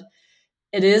zones, but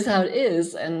it is how it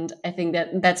is. And I think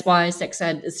that's why sex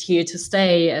ed is here to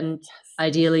stay, and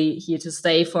ideally here to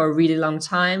stay for a really long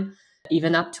time,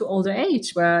 even up to older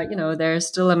age, where, there are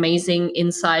still amazing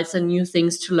insights and new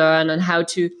things to learn, and how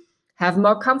to have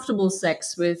more comfortable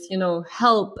sex with,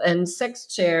 help and sex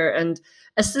chair and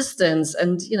assistance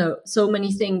and, so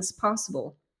many things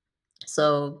possible.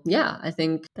 So yeah, I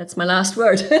think that's my last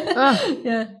word.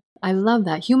 Yeah. I love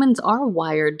that. Humans are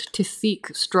wired to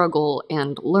seek, struggle,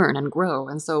 and learn and grow.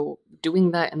 And so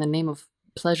doing that in the name of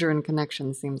pleasure and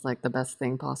connection seems like the best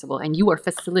thing possible. And you are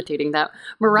facilitating that.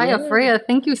 Mariah Freya,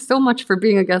 thank you so much for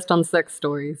being a guest on Sex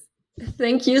Stories.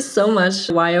 Thank you so much,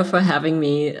 Wyo, for having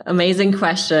me. Amazing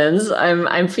questions.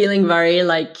 I'm feeling very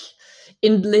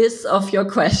in bliss of your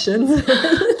questions.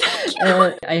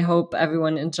 I hope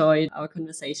everyone enjoyed our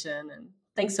conversation, and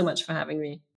thanks so much for having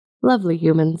me. Lovely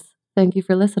humans. Thank you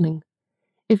for listening.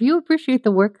 If you appreciate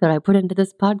the work that I put into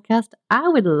this podcast, I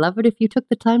would love it if you took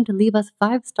the time to leave us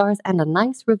 5 stars and a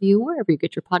nice review wherever you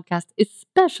get your podcast,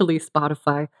 especially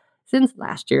Spotify, since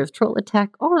last year's troll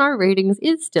attack on our ratings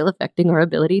is still affecting our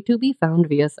ability to be found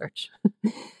via search.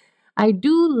 I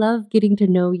do love getting to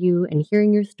know you and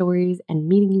hearing your stories and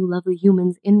meeting you lovely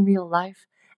humans in real life.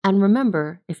 And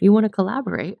remember, if you want to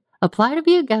collaborate, apply to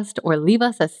be a guest or leave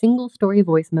us a single story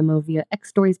voice memo via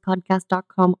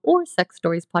xstoriespodcast.com or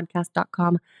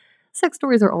sexstoriespodcast.com. Sex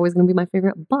stories are always going to be my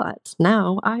favorite, but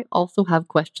now I also have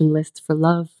question lists for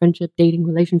love, friendship, dating,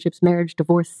 relationships, marriage,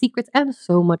 divorce, secrets, and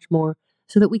so much more,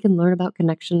 so that we can learn about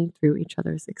connection through each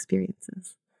other's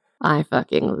experiences. I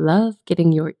fucking love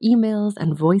getting your emails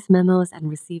and voice memos and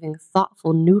receiving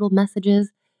thoughtful noodle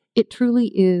messages. It truly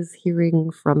is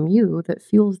hearing from you that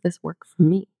fuels this work for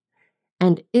me.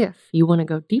 And if you want to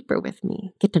go deeper with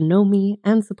me, get to know me,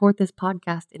 and support this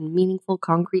podcast in meaningful,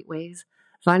 concrete ways,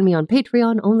 find me on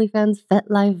Patreon, OnlyFans,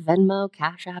 FetLife, Venmo,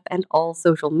 Cash App, and all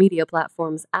social media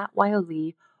platforms at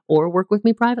Wyo, or work with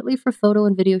me privately for photo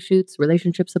and video shoots,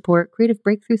 relationship support, creative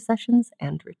breakthrough sessions,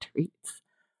 and retreats.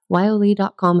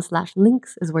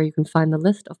 Wyo.com/links is where you can find the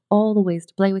list of all the ways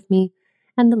to play with me,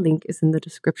 and the link is in the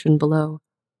description below.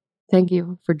 Thank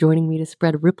you for joining me to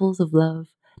spread ripples of love,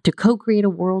 to co-create a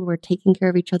world where taking care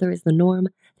of each other is the norm.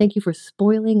 Thank you for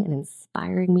spoiling and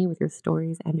inspiring me with your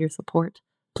stories and your support.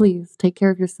 Please take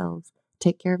care of yourselves,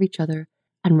 take care of each other,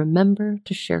 and remember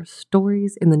to share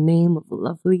stories in the name of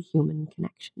lovely human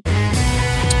connection.